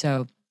world.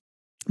 So,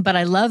 but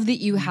I love that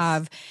you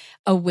have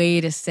a way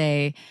to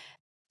say,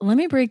 let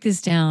me break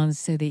this down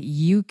so that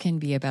you can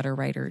be a better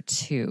writer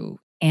too.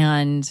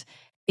 And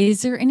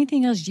is there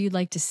anything else you'd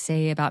like to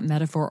say about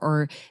metaphor,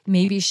 or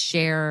maybe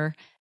share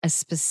a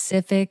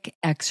specific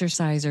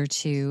exercise or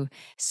two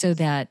so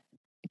that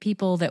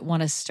people that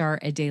want to start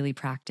a daily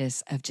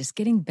practice of just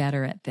getting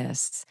better at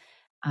this,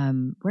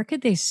 where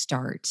could they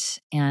start?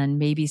 And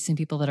maybe some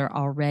people that are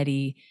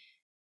already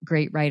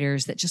great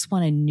writers that just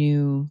want a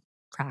new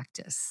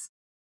practice.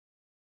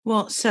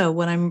 Well, so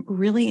what I'm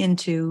really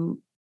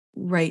into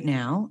right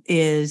now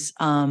is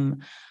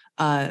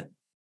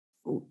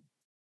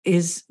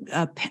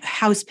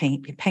house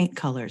paint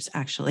colors,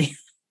 actually.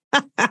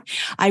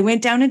 I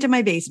went down into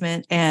my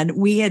basement and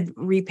we had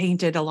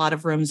repainted a lot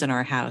of rooms in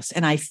our house,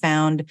 and I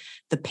found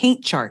the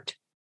paint chart.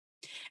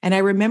 And I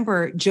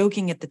remember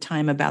joking at the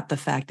time about the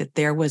fact that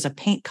there was a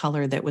paint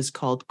color that was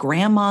called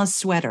Grandma's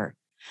Sweater.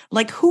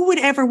 Like, who would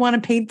ever want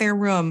to paint their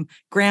room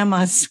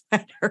Grandma's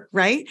Sweater,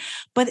 right?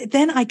 But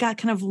then I got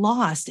kind of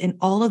lost in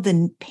all of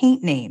the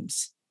paint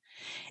names.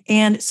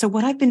 And so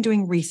what I've been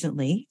doing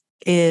recently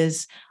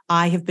is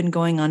I have been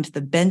going on to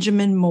the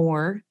Benjamin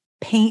Moore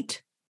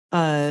paint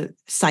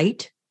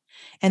site,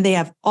 and they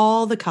have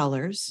all the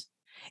colors.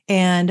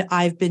 And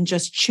I've been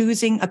just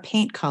choosing a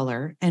paint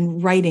color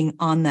and writing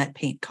on that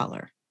paint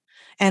color.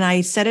 And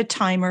I set a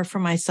timer for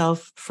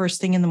myself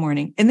first thing in the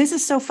morning. And this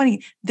is so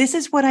funny. This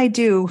is what I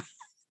do.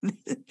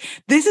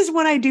 This is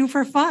what I do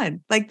for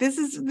fun. Like, this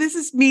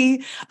is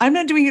me. I'm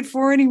not doing it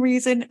for any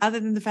reason other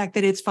than the fact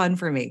that it's fun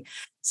for me.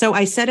 So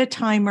I set a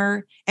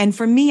timer. And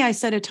for me, I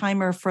set a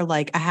timer for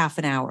like a half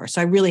an hour. So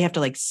I really have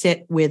to like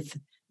sit with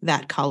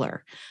that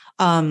color.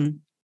 And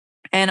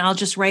I'll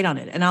just write on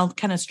it, and I'll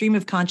kind of stream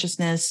of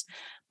consciousness,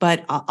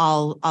 but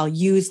I'll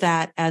use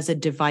that as a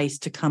device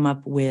to come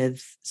up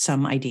with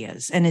some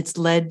ideas. And it's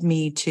led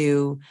me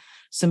to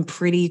some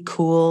pretty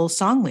cool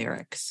song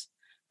lyrics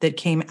that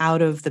came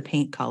out of the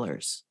paint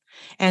colors.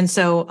 And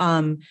so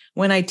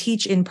when I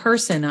teach in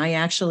person, I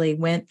actually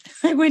went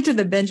to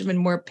the Benjamin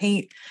Moore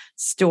paint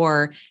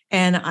store,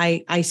 and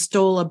I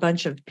stole a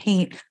bunch of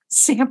paint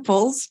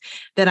samples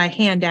that I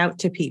hand out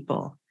to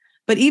people.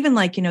 But even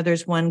like,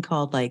 there's one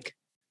called like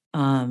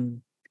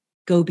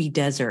Gobi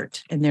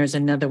Desert, and there's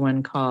another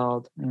one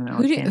called, I don't know.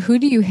 Who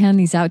do you hand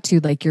these out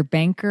to? Like your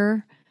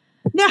banker?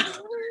 Yeah,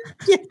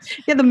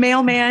 the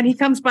mailman. He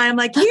comes by. I'm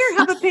like, here,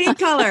 have a paint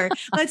color.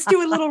 Let's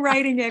do a little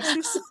writing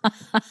exercise.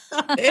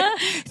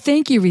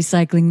 Thank you,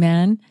 recycling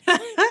man.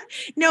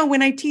 No,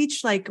 when I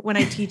teach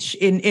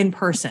in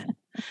person.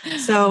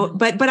 So,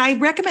 but I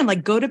recommend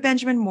like go to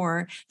Benjamin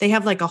Moore. They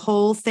have like a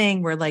whole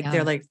thing where like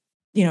they're like,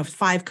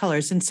 5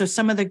 colors. And so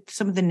some of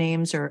the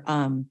names are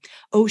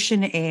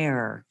Ocean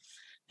Air,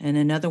 and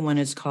another one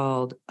is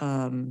called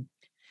Candy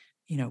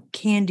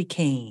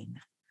Cane.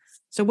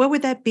 So what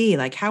would that be?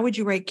 Like, how would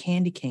you write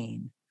candy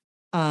cane?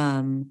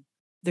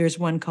 There's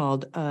one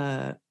called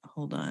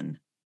hold on,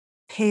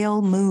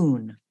 Pale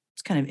Moon.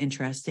 It's kind of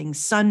interesting.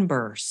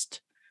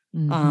 Sunburst.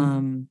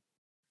 Mm-hmm.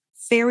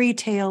 Fairy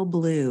Tale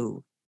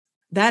Blue.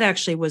 That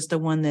actually was the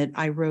one that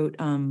I wrote.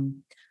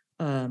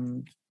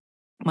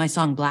 My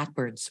song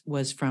Blackbirds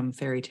was from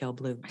Fairy Tale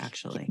Blue,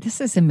 actually. This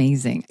is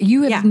amazing.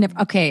 You have never,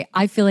 okay,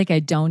 I feel like I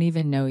don't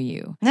even know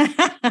you.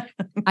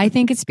 I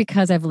think it's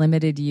because I've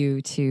limited you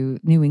to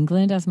New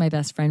England as my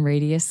best friend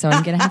radius. So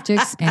I'm going to have to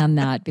expand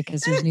that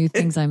because there's new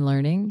things I'm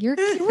learning. You're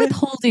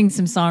withholding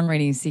some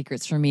songwriting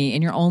secrets from me,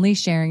 and you're only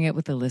sharing it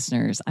with the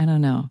listeners. I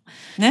don't know.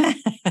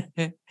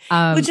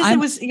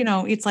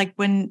 It's like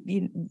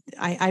when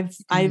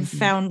I've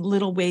found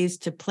little ways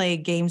to play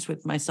games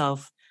with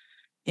myself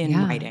in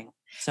writing.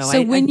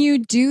 So when you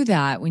do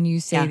that, when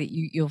you say that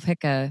you'll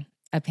pick a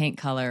paint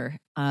color,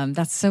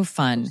 that's so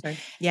fun.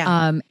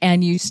 Yeah.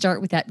 And you start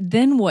with that.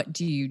 Then what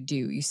do?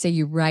 You say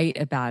you write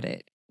about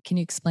it. Can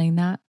you explain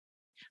that?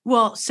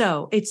 Well,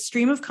 so it's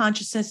stream of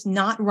consciousness,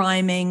 not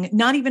rhyming,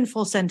 not even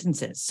full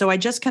sentences. So I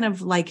just kind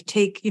of like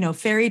take,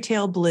 fairy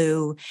tale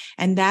blue,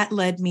 and that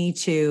led me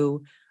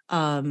to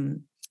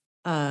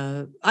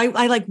I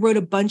like wrote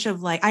a bunch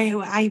of like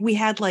we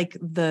had like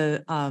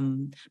the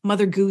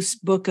Mother Goose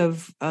book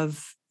of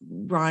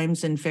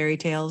rhymes and fairy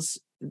tales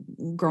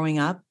growing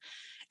up.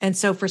 And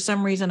so for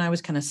some reason I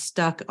was kind of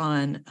stuck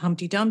on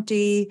Humpty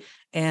Dumpty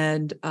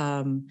and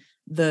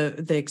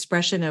the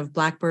expression of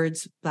blackbird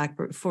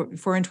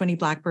 4 and 20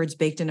 blackbirds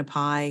baked in a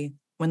pie.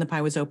 When the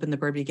pie was open, the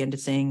bird began to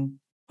sing.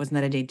 Wasn't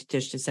that a dainty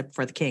dish except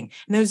for the king?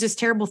 And there was this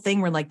terrible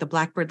thing where like the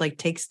blackbird like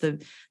takes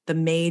the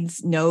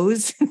maid's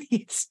nose.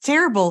 It's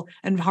terrible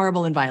and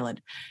horrible and violent.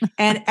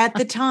 And at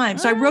the time,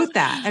 so I wrote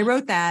that,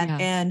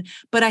 yeah.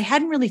 But I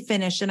hadn't really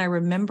finished. And I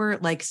remember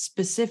like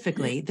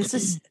specifically,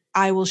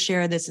 I will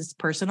share this as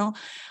personal,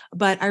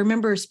 but I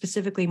remember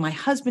specifically my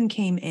husband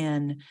came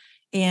in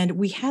and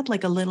we had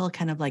like a little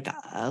kind of like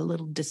a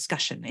little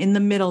discussion in the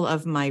middle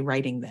of my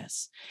writing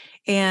this.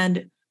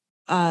 And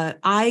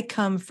I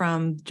come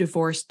from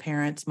divorced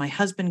parents. My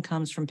husband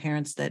comes from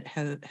parents that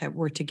have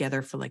worked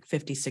together for like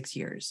 56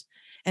 years.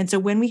 And so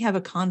when we have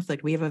a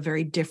conflict, we have a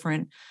very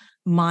different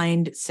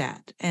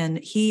mindset. And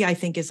he, I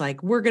think, is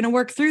like, we're going to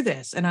work through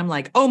this. And I'm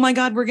like, oh my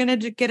God, we're going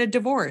to get a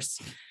divorce.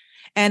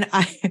 And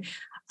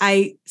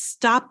I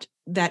stopped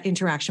that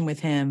interaction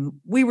with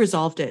him. We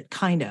resolved it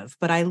kind of,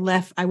 but I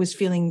was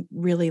feeling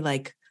really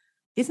like,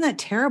 isn't that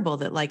terrible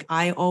that like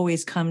I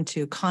always come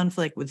to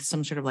conflict with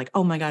some sort of like,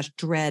 oh my gosh,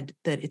 dread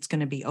that it's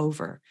going to be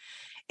over.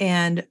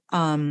 And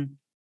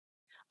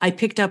I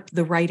picked up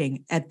the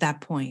writing at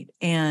that point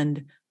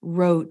and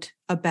wrote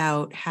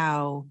about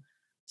how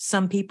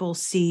some people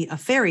see a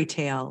fairy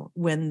tale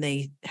when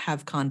they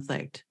have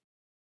conflict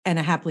and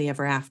a happily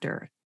ever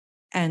after,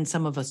 and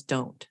some of us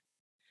don't.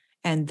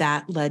 And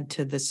that led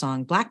to the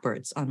song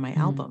Blackbirds on my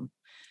album.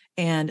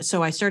 And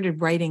so I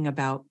started writing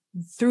about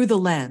through the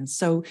lens.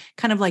 So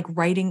kind of like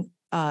writing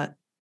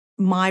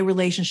my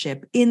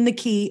relationship in the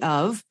key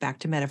of, back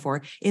to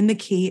metaphor, in the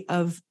key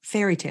of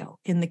fairy tale,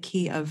 in the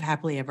key of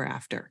happily ever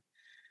after.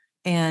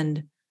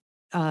 And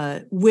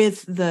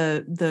with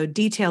the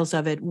details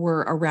of it were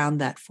around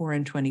that 4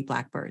 and 20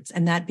 blackbirds.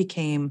 And that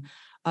became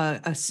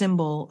a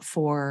symbol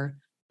for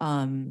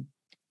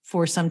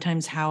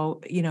sometimes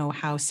how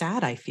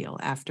sad I feel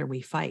after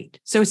we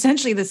fight. So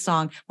essentially this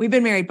song, we've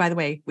been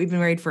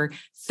married for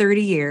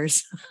 30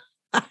 years.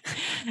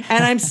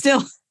 And I'm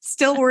still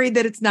worried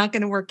that it's not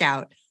going to work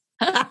out.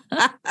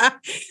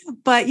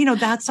 But,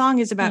 that song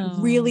is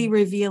about really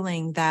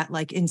revealing that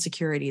like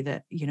insecurity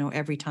that,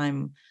 every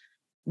time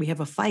we have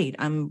a fight,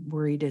 I'm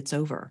worried it's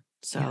over.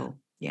 So,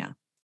 yeah.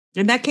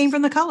 And that came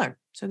from the color.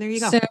 So there you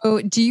go.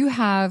 So do you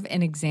have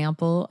an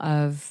example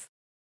of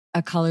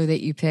a color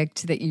that you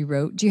picked that you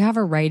wrote? Do you have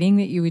a writing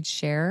that you would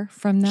share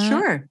from that?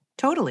 Sure.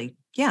 Totally.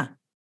 Yeah.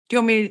 Do you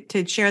want me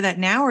to share that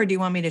now, or do you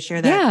want me to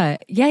share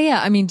that?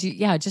 Yeah. I mean,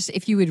 just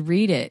if you would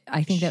read it,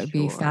 I think that would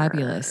be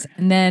fabulous.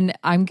 And then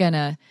I'm going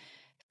to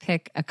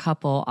pick a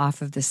couple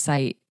off of the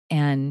site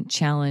and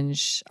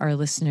challenge our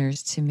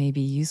listeners to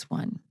maybe use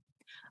one.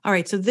 All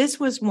right. So this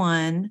was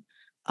one.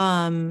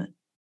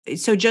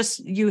 So just,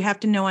 you have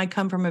to know I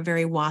come from a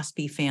very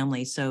waspy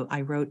family. So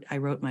I wrote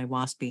my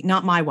waspy,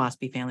 not my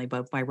waspy family,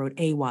 but I wrote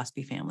a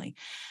waspy family.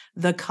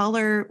 The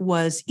color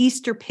was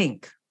Easter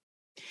pink.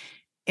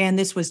 And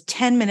this was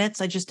 10 minutes.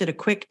 I just did a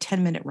quick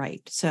 10-minute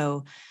write.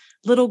 So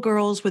little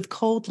girls with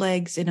cold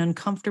legs in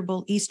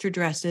uncomfortable Easter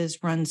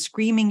dresses run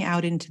screaming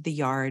out into the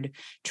yard,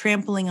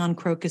 trampling on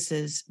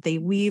crocuses. They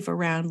weave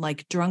around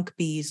like drunk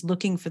bees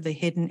looking for the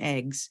hidden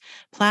eggs,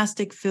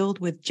 plastic filled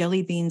with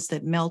jelly beans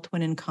that melt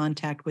when in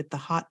contact with the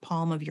hot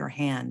palm of your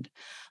hand.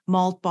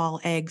 Malt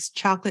ball eggs,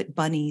 chocolate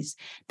bunnies.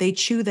 They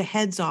chew the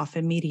heads off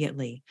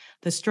immediately.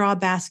 The straw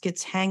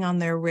baskets hang on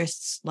their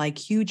wrists like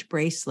huge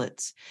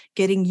bracelets,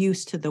 getting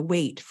used to the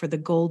wait for the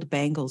gold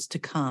bangles to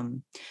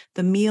come.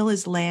 The meal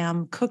is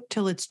lamb, cooked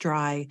till it's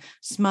dry,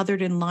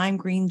 smothered in lime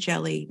green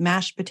jelly,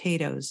 mashed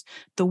potatoes,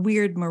 the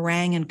weird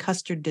meringue and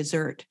custard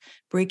dessert,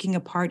 breaking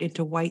apart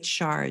into white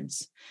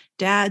shards.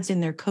 Dads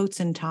in their coats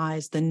and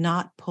ties, the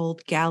knot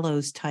pulled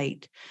gallows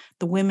tight.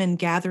 The women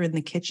gather in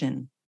the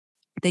kitchen.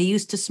 They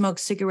used to smoke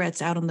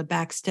cigarettes out on the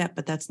back step,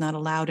 but that's not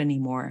allowed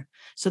anymore.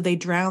 So they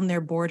drown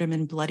their boredom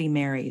in Bloody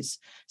Marys.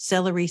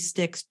 Celery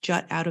sticks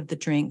jut out of the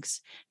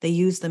drinks. They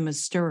use them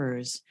as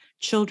stirrers.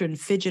 Children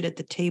fidget at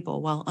the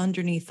table while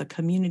underneath a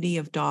community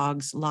of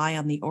dogs lie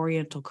on the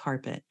oriental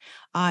carpet,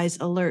 eyes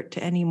alert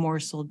to any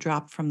morsel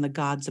dropped from the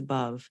gods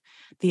above.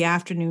 The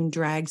afternoon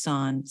drags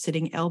on,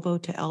 sitting elbow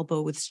to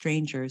elbow with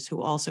strangers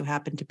who also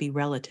happen to be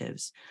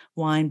relatives.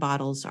 Wine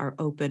bottles are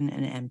open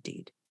and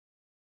emptied.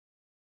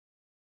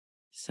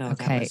 So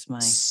okay. That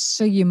was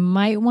So you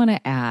might want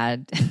to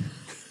add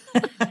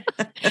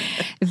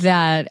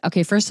that,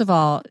 okay, first of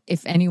all,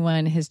 if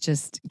anyone has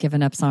just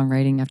given up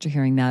songwriting after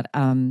hearing that,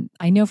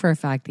 I know for a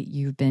fact that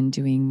you've been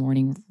doing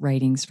morning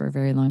writings for a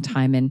very long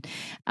time.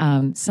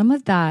 And some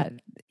of that,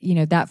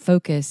 that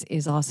focus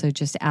is also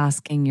just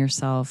asking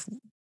yourself,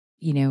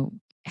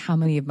 how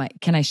many of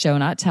can I show,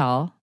 not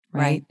tell?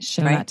 right?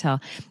 Show, right. not tell.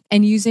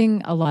 And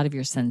using a lot of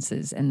your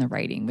senses in the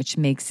writing, which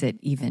makes it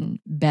even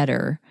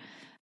better.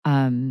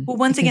 Well,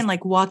 once again,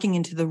 like walking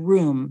into the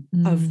room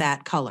of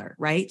that color,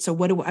 right? So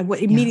what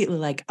immediately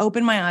like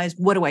open my eyes,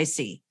 what do I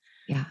see?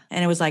 Yeah.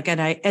 And it was like, and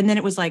then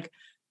it was like,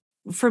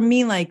 for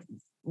me, like,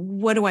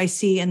 what do I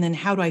see? And then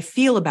how do I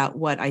feel about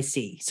what I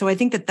see? So I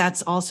think that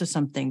that's also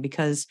something,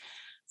 because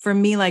for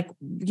me, like,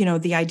 you know,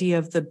 the idea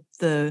of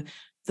the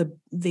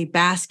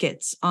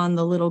baskets on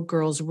the little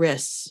girl's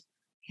wrists,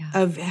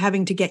 of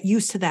having to get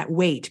used to that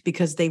weight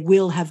because they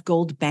will have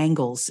gold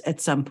bangles at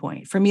some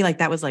point. For me, like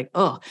that was like,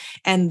 oh,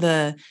 and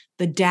the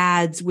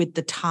dads with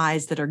the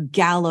ties that are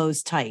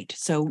gallows tight.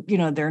 So, you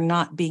know, they're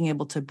not being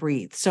able to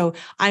breathe. So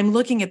I'm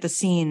looking at the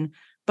scene,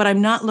 but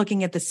I'm not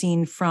looking at the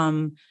scene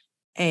from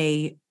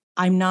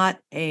I'm not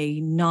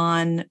a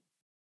non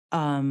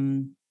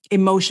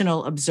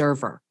emotional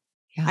observer.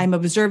 Yeah. I'm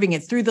observing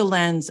it through the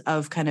lens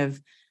of kind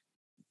of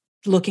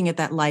looking at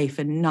that life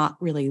and not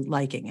really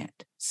liking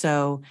it.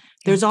 So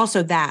there's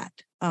also that,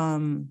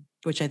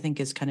 which I think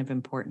is kind of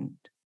important.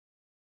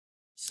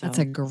 So that's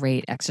a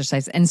great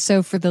exercise. And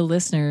so for the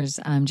listeners,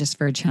 just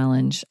for a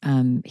challenge,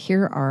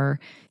 here are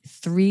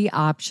 3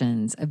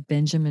 options of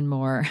Benjamin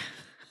Moore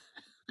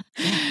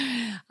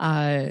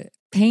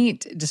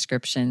paint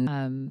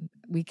description.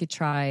 We could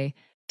try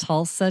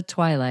Tulsa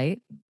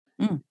Twilight,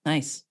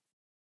 nice,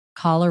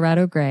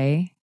 Colorado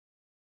Gray,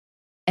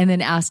 and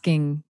then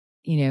asking,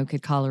 you know,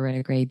 could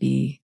Colorado Gray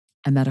be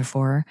a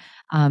metaphor?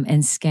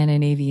 And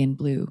Scandinavian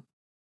Blue.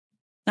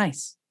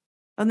 Nice.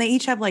 And they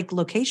each have like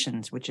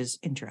locations, which is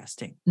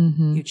interesting.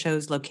 Mm-hmm. You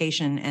chose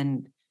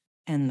location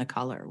and the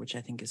color, which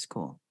I think is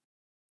cool.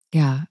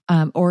 Yeah.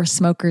 Or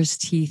Smoker's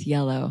Teeth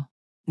Yellow.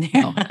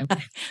 No,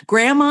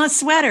 grandma's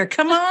sweater.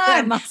 Come on.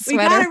 Grandma's we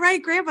sweater. got it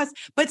right, grandma's.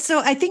 But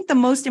so I think the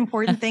most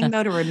important thing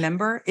though to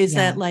remember is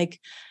that like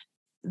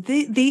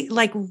the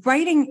like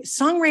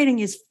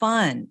songwriting is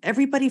fun.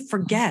 Everybody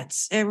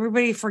forgets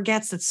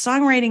that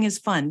songwriting is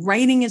fun.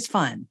 Writing is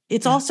fun.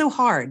 It's also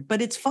hard,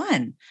 but it's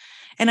fun.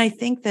 And I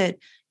think that,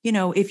 you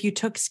know, if you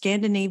took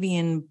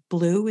Scandinavian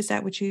Blue, is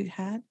that what you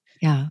had?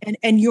 Yeah.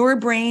 And your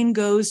brain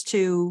goes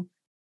to,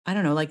 I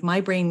don't know, like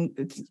my brain,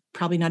 it's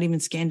probably not even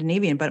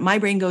Scandinavian, but my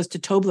brain goes to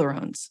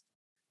Toblerones.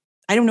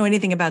 I don't know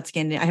anything about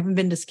Scandinavia. I haven't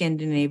been to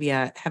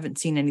Scandinavia, haven't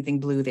seen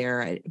anything blue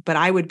there, but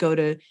I would go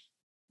to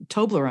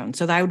Toblerone.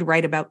 So that I would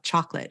write about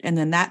chocolate, and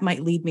then that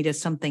might lead me to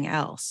something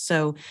else.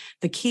 So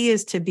the key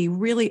is to be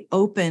really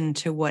open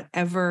to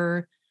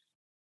whatever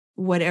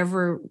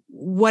memory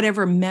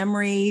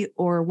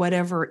or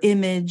whatever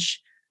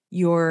image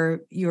your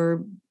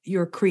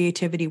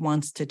creativity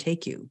wants to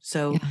take you.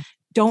 So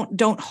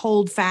don't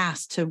hold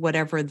fast to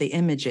whatever the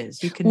image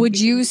is. You can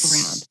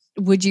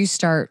Would you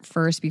start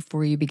first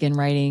before you begin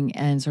writing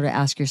and sort of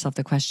ask yourself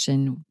the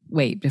question,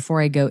 wait,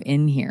 before I go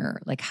in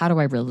here, like, how do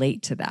I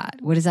relate to that?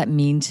 What does that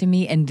mean to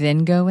me? And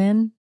then go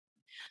in?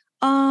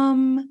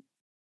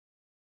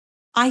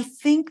 I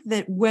think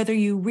that whether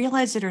you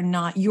realize it or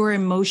not, your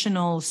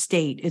emotional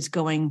state is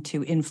going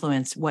to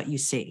influence what you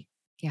see.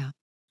 Yeah.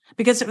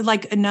 Because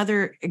like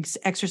another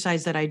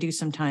exercise that I do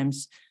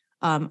sometimes,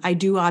 I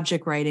do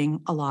object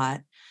writing a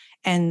lot.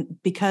 And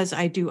because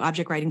I do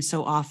object writing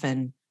so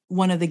often,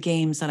 one of the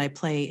games that I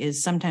play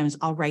is sometimes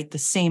I'll write the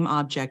same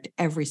object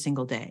every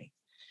single day.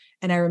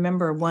 And I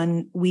remember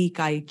one week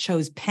I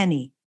chose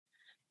penny.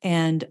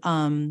 And,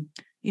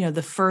 you know,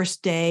 the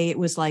first day it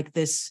was like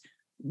this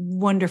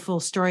wonderful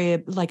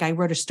story. Like I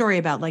wrote a story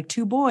about like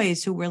 2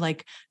 boys who were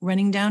like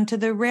running down to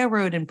the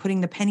railroad and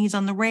putting the pennies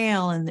on the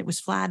rail, and it was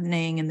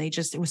flattening, and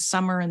it was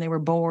summer and they were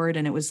bored,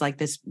 and it was like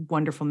this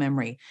wonderful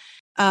memory.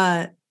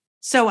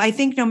 So I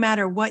think no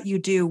matter what you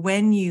do,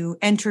 when you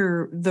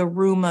enter the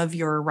room of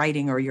your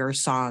writing or your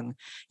song,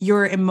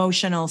 your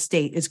emotional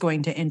state is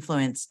going to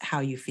influence how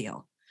you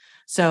feel.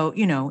 So,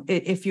 you know,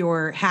 if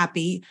you're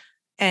happy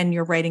and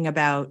you're writing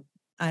about,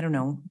 I don't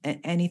know,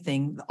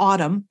 anything,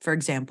 autumn, for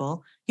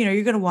example, you know,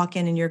 you're going to walk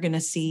in and you're going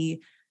to see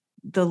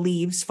the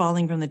leaves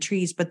falling from the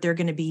trees, but they're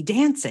going to be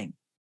dancing.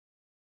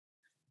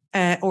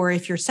 Or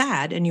if you're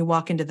sad and you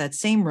walk into that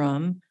same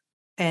room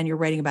and you're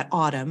writing about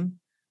autumn,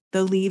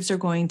 the leaves are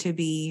going to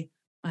be,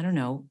 I don't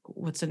know,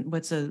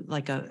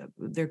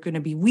 they're going to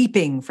be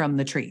weeping from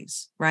the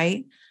trees,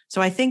 right?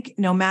 So I think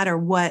no matter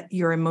what,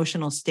 your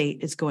emotional state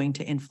is going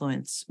to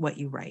influence what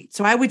you write.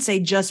 So I would say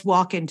just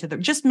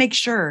just make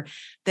sure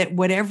that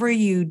whatever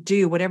you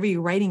do, whatever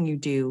you're writing you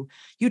do,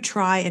 you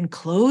try and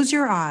close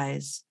your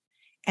eyes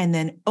and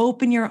then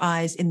open your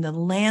eyes in the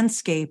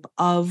landscape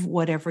of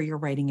whatever your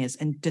writing is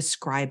and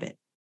describe it.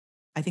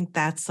 I think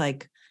that's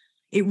like,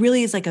 it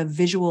really is like a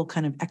visual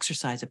kind of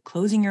exercise of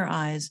closing your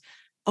eyes,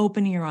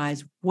 opening your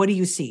eyes. What do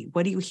you see?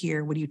 What do you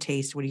hear? What do you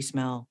taste? What do you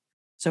smell?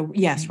 So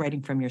yes,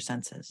 writing from your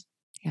senses.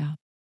 Yeah.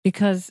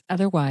 Because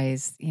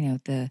otherwise, you know,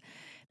 the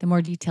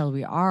more detailed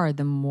we are,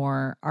 the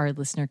more our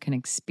listener can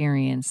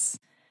experience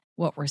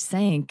what we're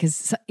saying.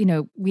 Because, you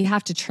know, we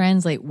have to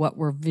translate what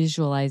we're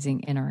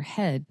visualizing in our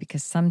head,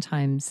 because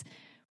sometimes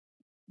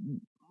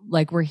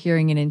like we're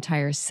hearing an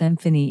entire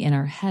symphony in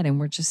our head and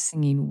we're just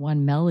singing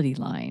one melody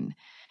line.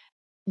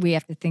 we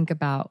have to think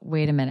about,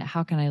 wait a minute,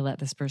 how can I let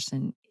this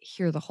person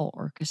hear the whole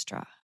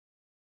orchestra?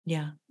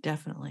 Yeah,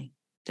 definitely.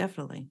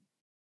 Definitely.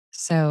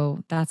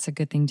 So that's a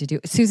good thing to do.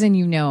 Susan,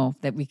 you know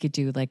that we could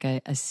do like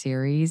a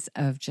series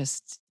of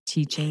just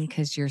teaching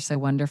because you're so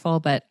wonderful,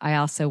 but I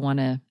also want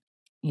to,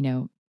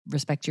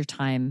 respect your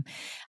time.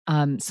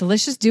 So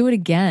let's just do it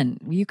again.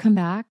 Will you come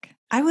back?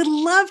 I would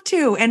love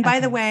to. And by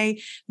the Okay.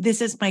 way,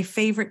 this is my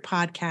favorite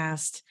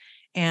podcast.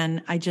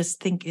 And I just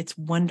think it's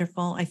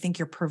wonderful. I think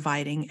you're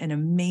providing an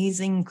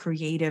amazing,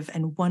 creative,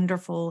 and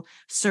wonderful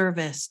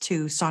service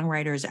to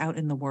songwriters out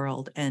in the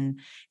world. And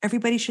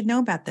everybody should know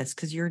about this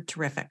because you're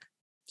terrific.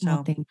 So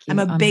Well, thank you. I'm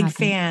a big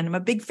happy. fan. I'm a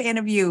big fan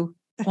of you.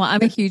 Well,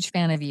 I'm a huge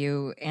fan of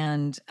you,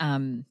 and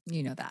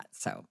you know that.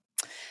 So,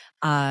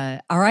 all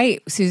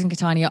right, Susan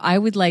Cattaneo, I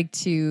would like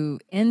to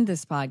end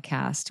this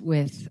podcast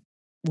with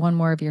one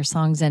more of your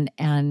songs, and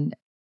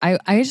I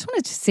just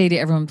wanted to say to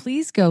everyone,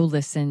 please go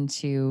listen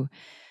to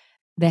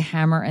The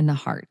Hammer and the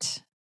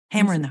Heart.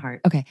 Hammer in the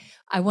Heart. Okay.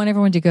 I want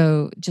everyone to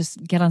go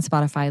just get on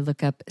Spotify,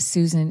 look up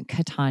Susan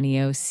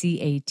Cattaneo,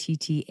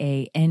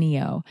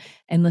 Cattaneo,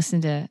 and listen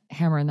to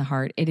Hammer in the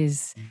Heart. It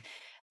is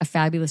a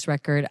fabulous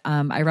record.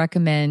 I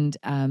recommend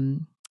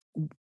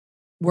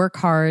Work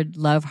Hard,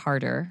 Love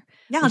Harder.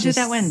 Yeah, I'll do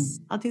that one.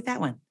 I'll do that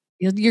one.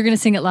 You're going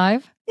to sing it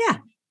live? Yeah.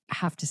 I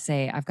have to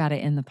say, I've got to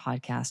end the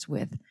podcast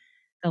with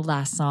the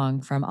last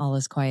song from All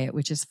Is Quiet,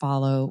 which is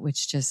Follow,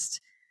 which just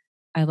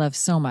I love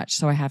so much.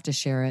 So I have to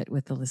share it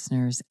with the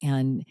listeners.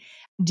 And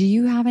do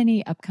you have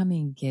any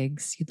upcoming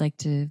gigs you'd like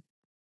to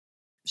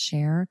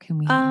share? Can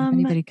we have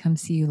anybody come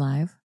see you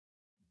live?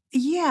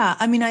 Yeah.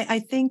 I mean, I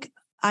think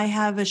I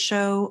have a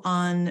show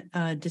on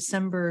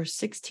December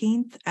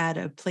 16th at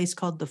a place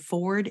called The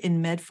Ford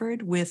in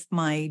Medford with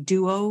my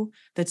duo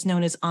that's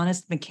known as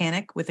Honest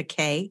Mechanic with a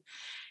K.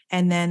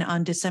 And then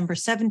on December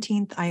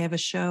 17th, I have a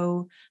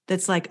show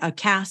that's like a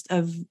cast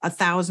of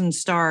 1,000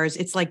 stars.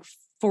 It's like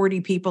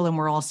 40 people and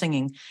we're all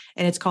singing.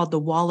 And it's called The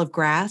Wall of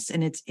Grass.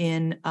 And it's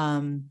in,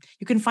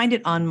 you can find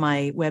it on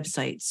my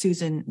website,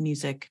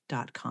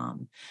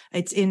 susanmusic.com.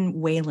 It's in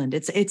Wayland.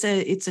 It's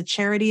a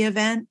charity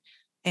event.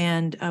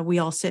 And we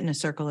all sit in a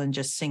circle and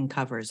just sing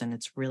covers. And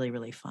it's really,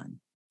 really fun.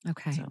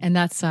 Okay. So. And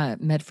that's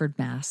Medford,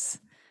 Mass.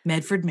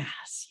 Medford,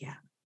 Mass. Yeah.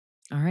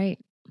 All right.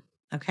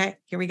 Okay.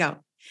 Here we go.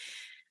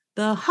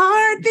 The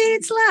heart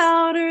beats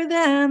louder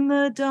than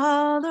the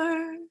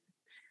dollar.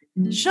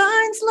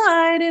 Shines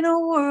light in a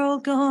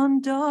world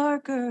gone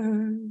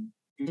darker.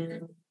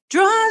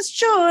 Draws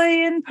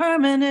joy in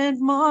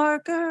permanent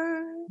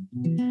marker.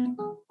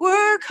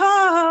 Work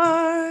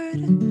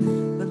hard,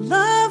 but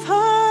love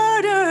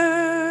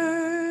harder.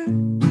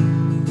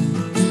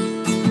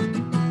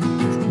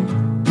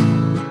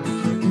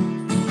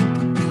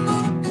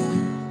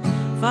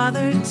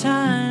 Father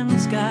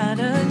Time's got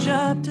a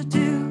job to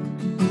do.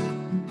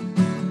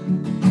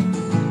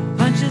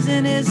 Punches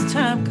in his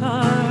time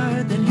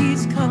card, then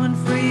he's coming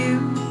for you.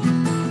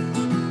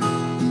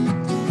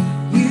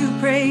 You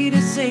pray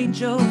to St.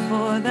 Joe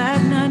for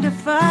that 9 to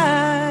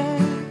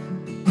 5.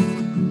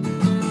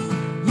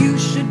 You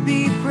should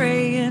be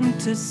praying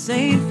to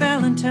St.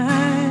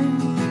 Valentine.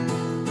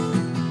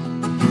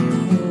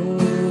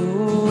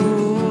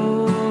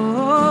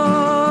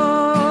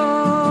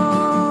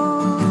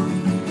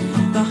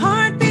 The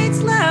heart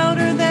beats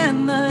louder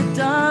than the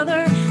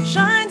dollar.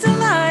 Shines a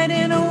light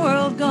in a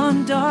world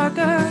gone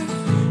darker.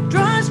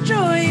 Draws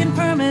joy in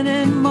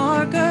permanent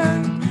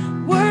marker.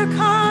 Work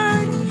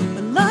hard,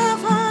 but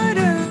love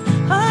harder.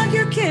 Hug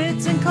your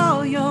kids and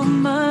call your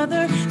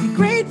mother. Be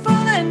grateful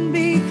and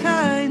be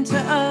kind to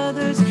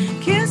others.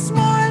 Kiss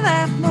more,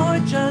 laugh more,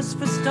 just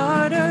for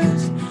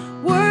starters.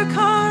 Work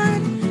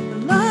hard,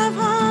 but love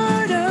harder.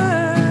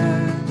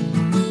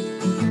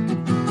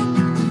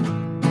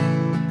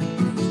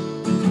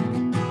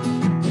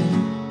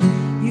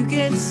 You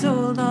get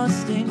so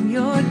lost in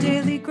your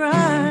daily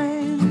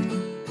grind.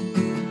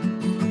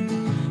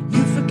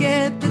 You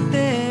forget that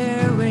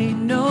there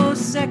ain't no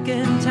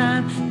second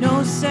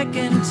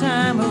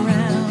time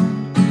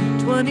around.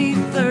 20,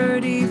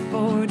 30,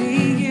 40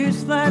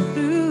 years fly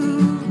through.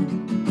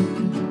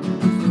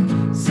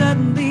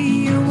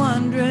 Suddenly you're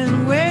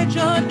wondering where'd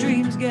your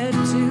dreams get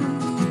to.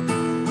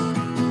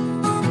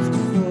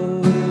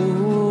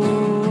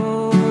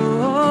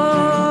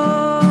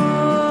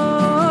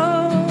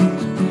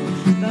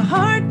 The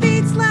heart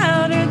beats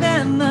louder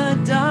than the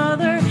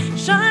dollar.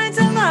 Shines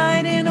a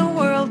light in a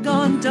world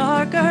gone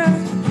darker.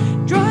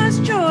 Draws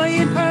joy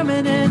in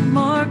permanent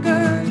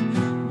marker.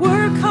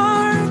 Work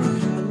hard,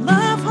 but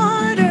love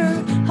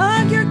harder.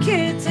 Hug your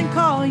kids and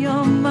call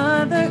your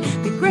mother.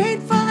 Be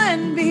grateful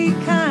and be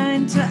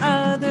kind to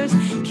others.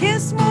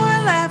 Kiss more,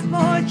 laugh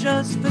more, just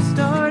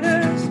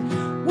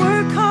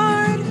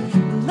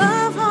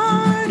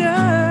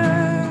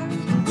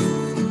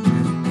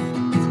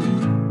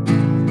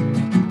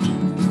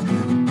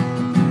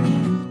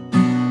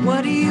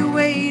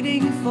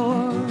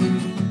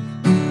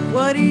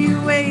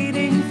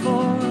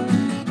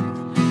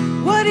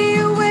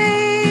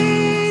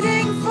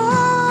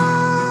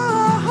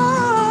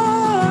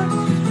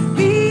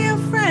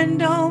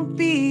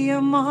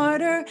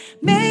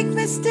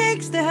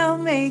mistakes, they'll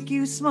make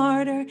you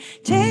smarter.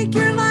 Take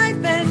your life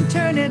and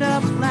turn it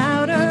up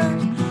louder.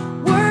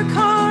 Work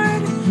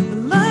hard,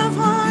 love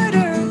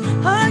harder.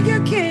 Hug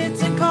your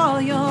kids and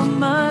call your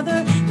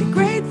mother. Be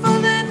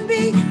grateful and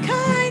be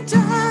kind to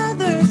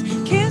others.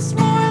 Kiss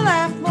more,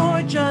 laugh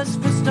more,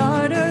 just for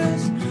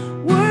starters.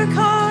 Work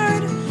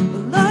hard,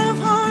 love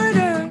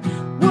harder.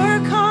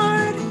 Work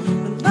hard,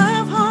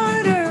 love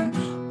harder.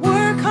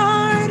 Work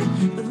hard,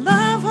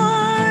 love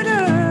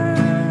harder.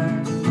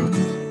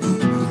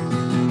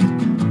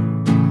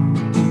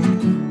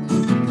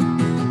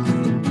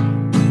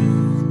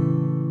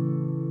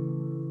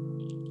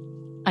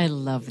 I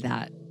love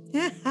that.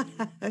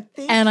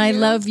 And I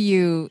love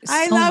you so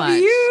much. I love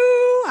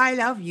you. I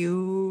love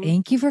you.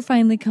 Thank you for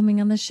finally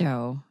coming on the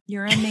show.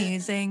 You're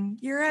amazing.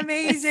 You're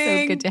amazing.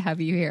 It's so good to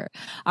have you here.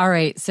 All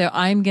right. So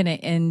I'm going to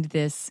end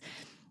this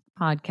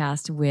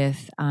podcast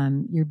with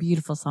your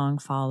beautiful song,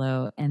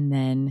 Follow, and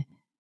then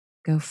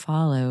go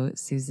follow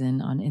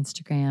Susan on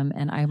Instagram.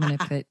 And I'm going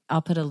to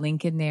I'll put a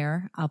link in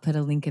there. I'll put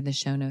a link in the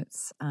show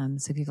notes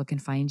so people can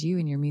find you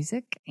and your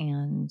music.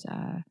 And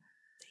Thank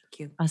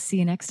you. I'll see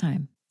you next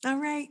time. All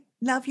right.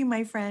 Love you,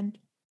 my friend.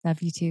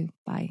 Love you too.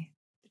 Bye.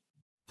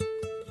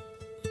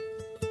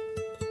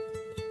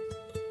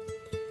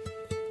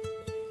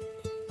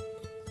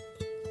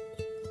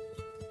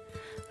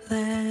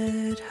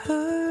 Let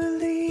her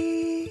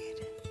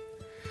lead,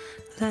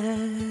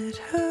 let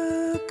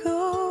her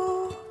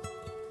go.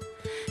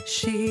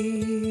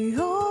 She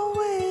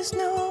always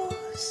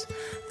knows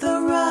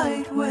the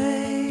right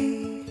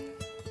way.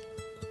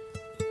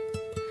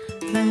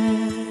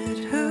 Let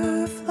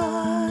her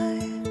fly,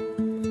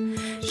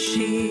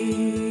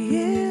 she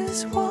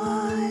is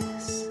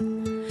wise.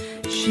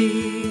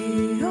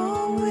 She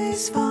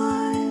always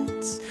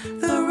finds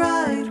the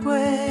right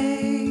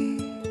way.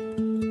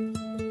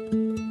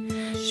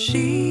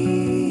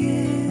 She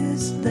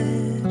is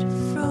led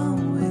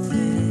from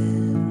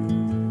within.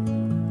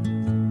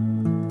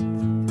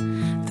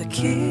 The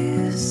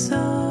kiss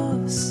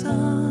of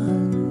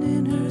sun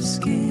in her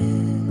skin.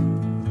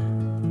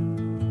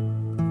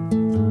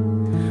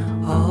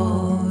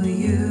 All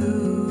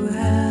you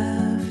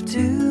have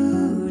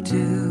to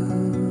do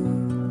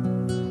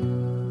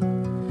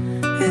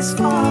is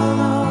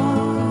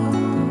follow,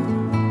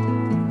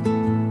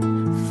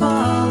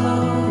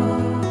 follow,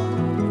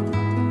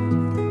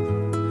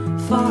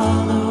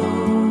 follow.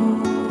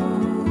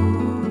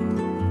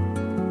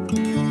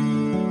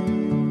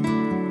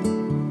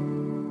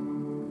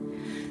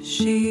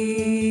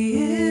 She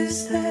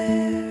is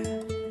there,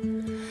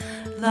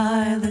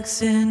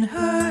 lilacs in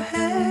her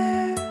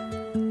hair.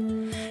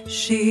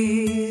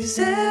 She's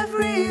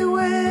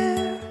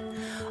everywhere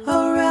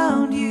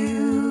around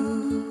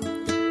you.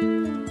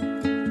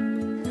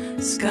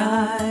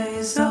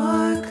 Skies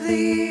are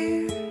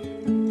clear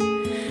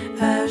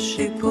as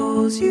she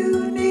pulls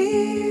you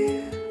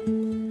near.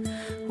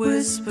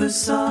 Whisper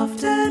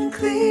soft and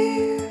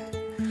clear,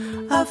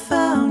 I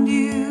found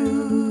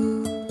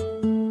you.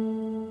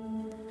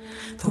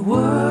 The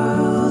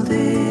world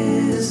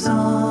is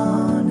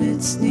on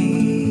its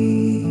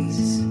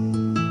knees.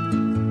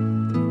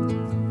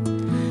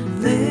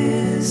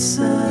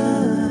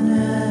 Listen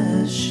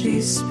as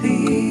she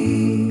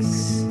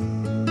speaks.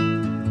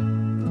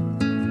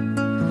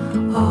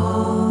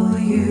 All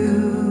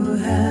you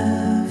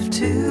have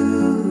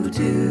to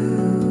do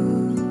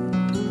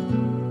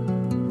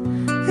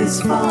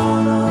is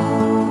follow,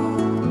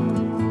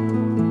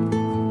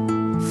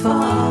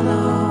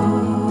 follow,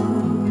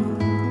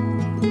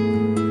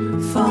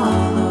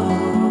 follow.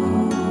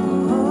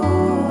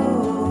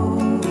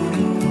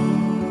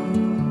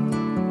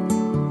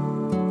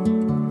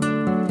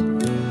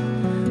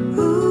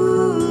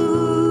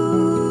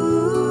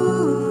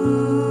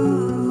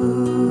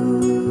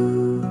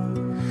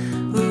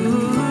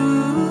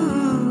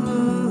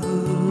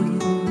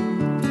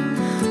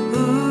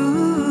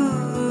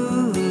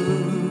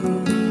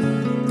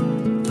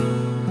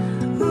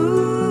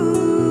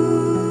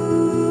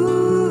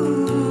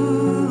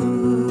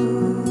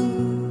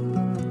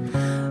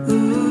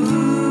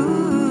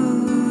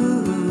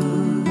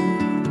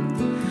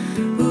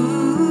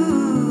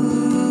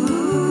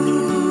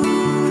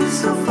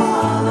 So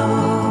follow,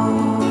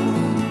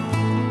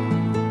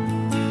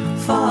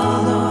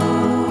 follow,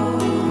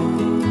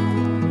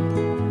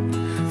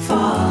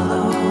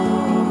 follow.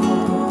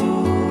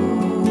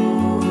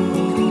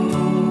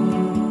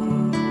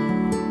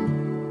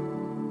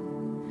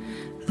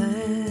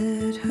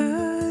 Let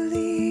her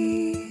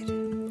lead,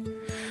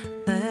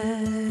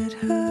 let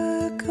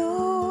her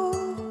go.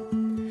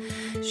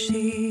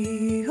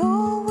 She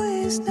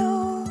always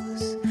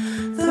knows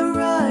the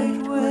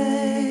right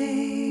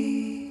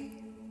way.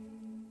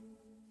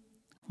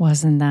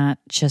 Wasn't that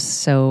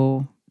just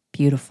so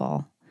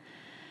beautiful?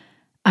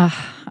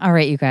 All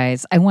right, you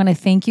guys. I want to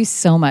thank you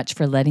so much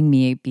for letting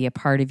me be a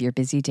part of your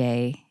busy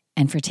day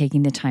and for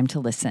taking the time to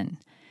listen.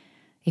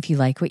 If you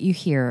like what you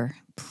hear,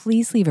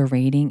 please leave a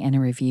rating and a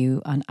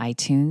review on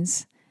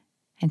iTunes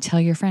and tell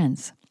your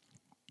friends.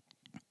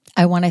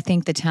 I want to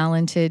thank the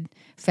talented,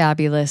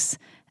 fabulous,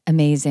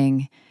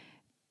 amazing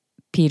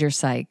Peter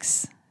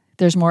Sykes.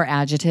 There's more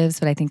adjectives,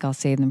 but I think I'll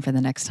save them for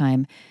the next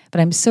time.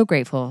 But I'm so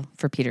grateful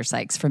for Peter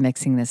Sykes for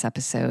mixing this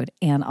episode,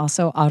 and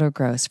also Otto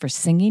Gross for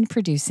singing,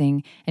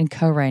 producing, and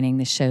co-writing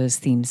the show's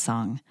theme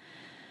song.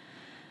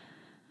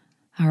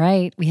 All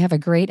right, we have a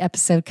great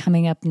episode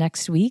coming up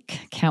next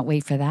week. Can't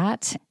wait for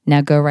that.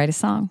 Now go write a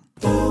song.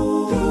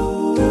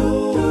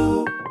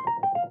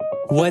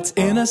 What's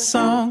in a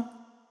song?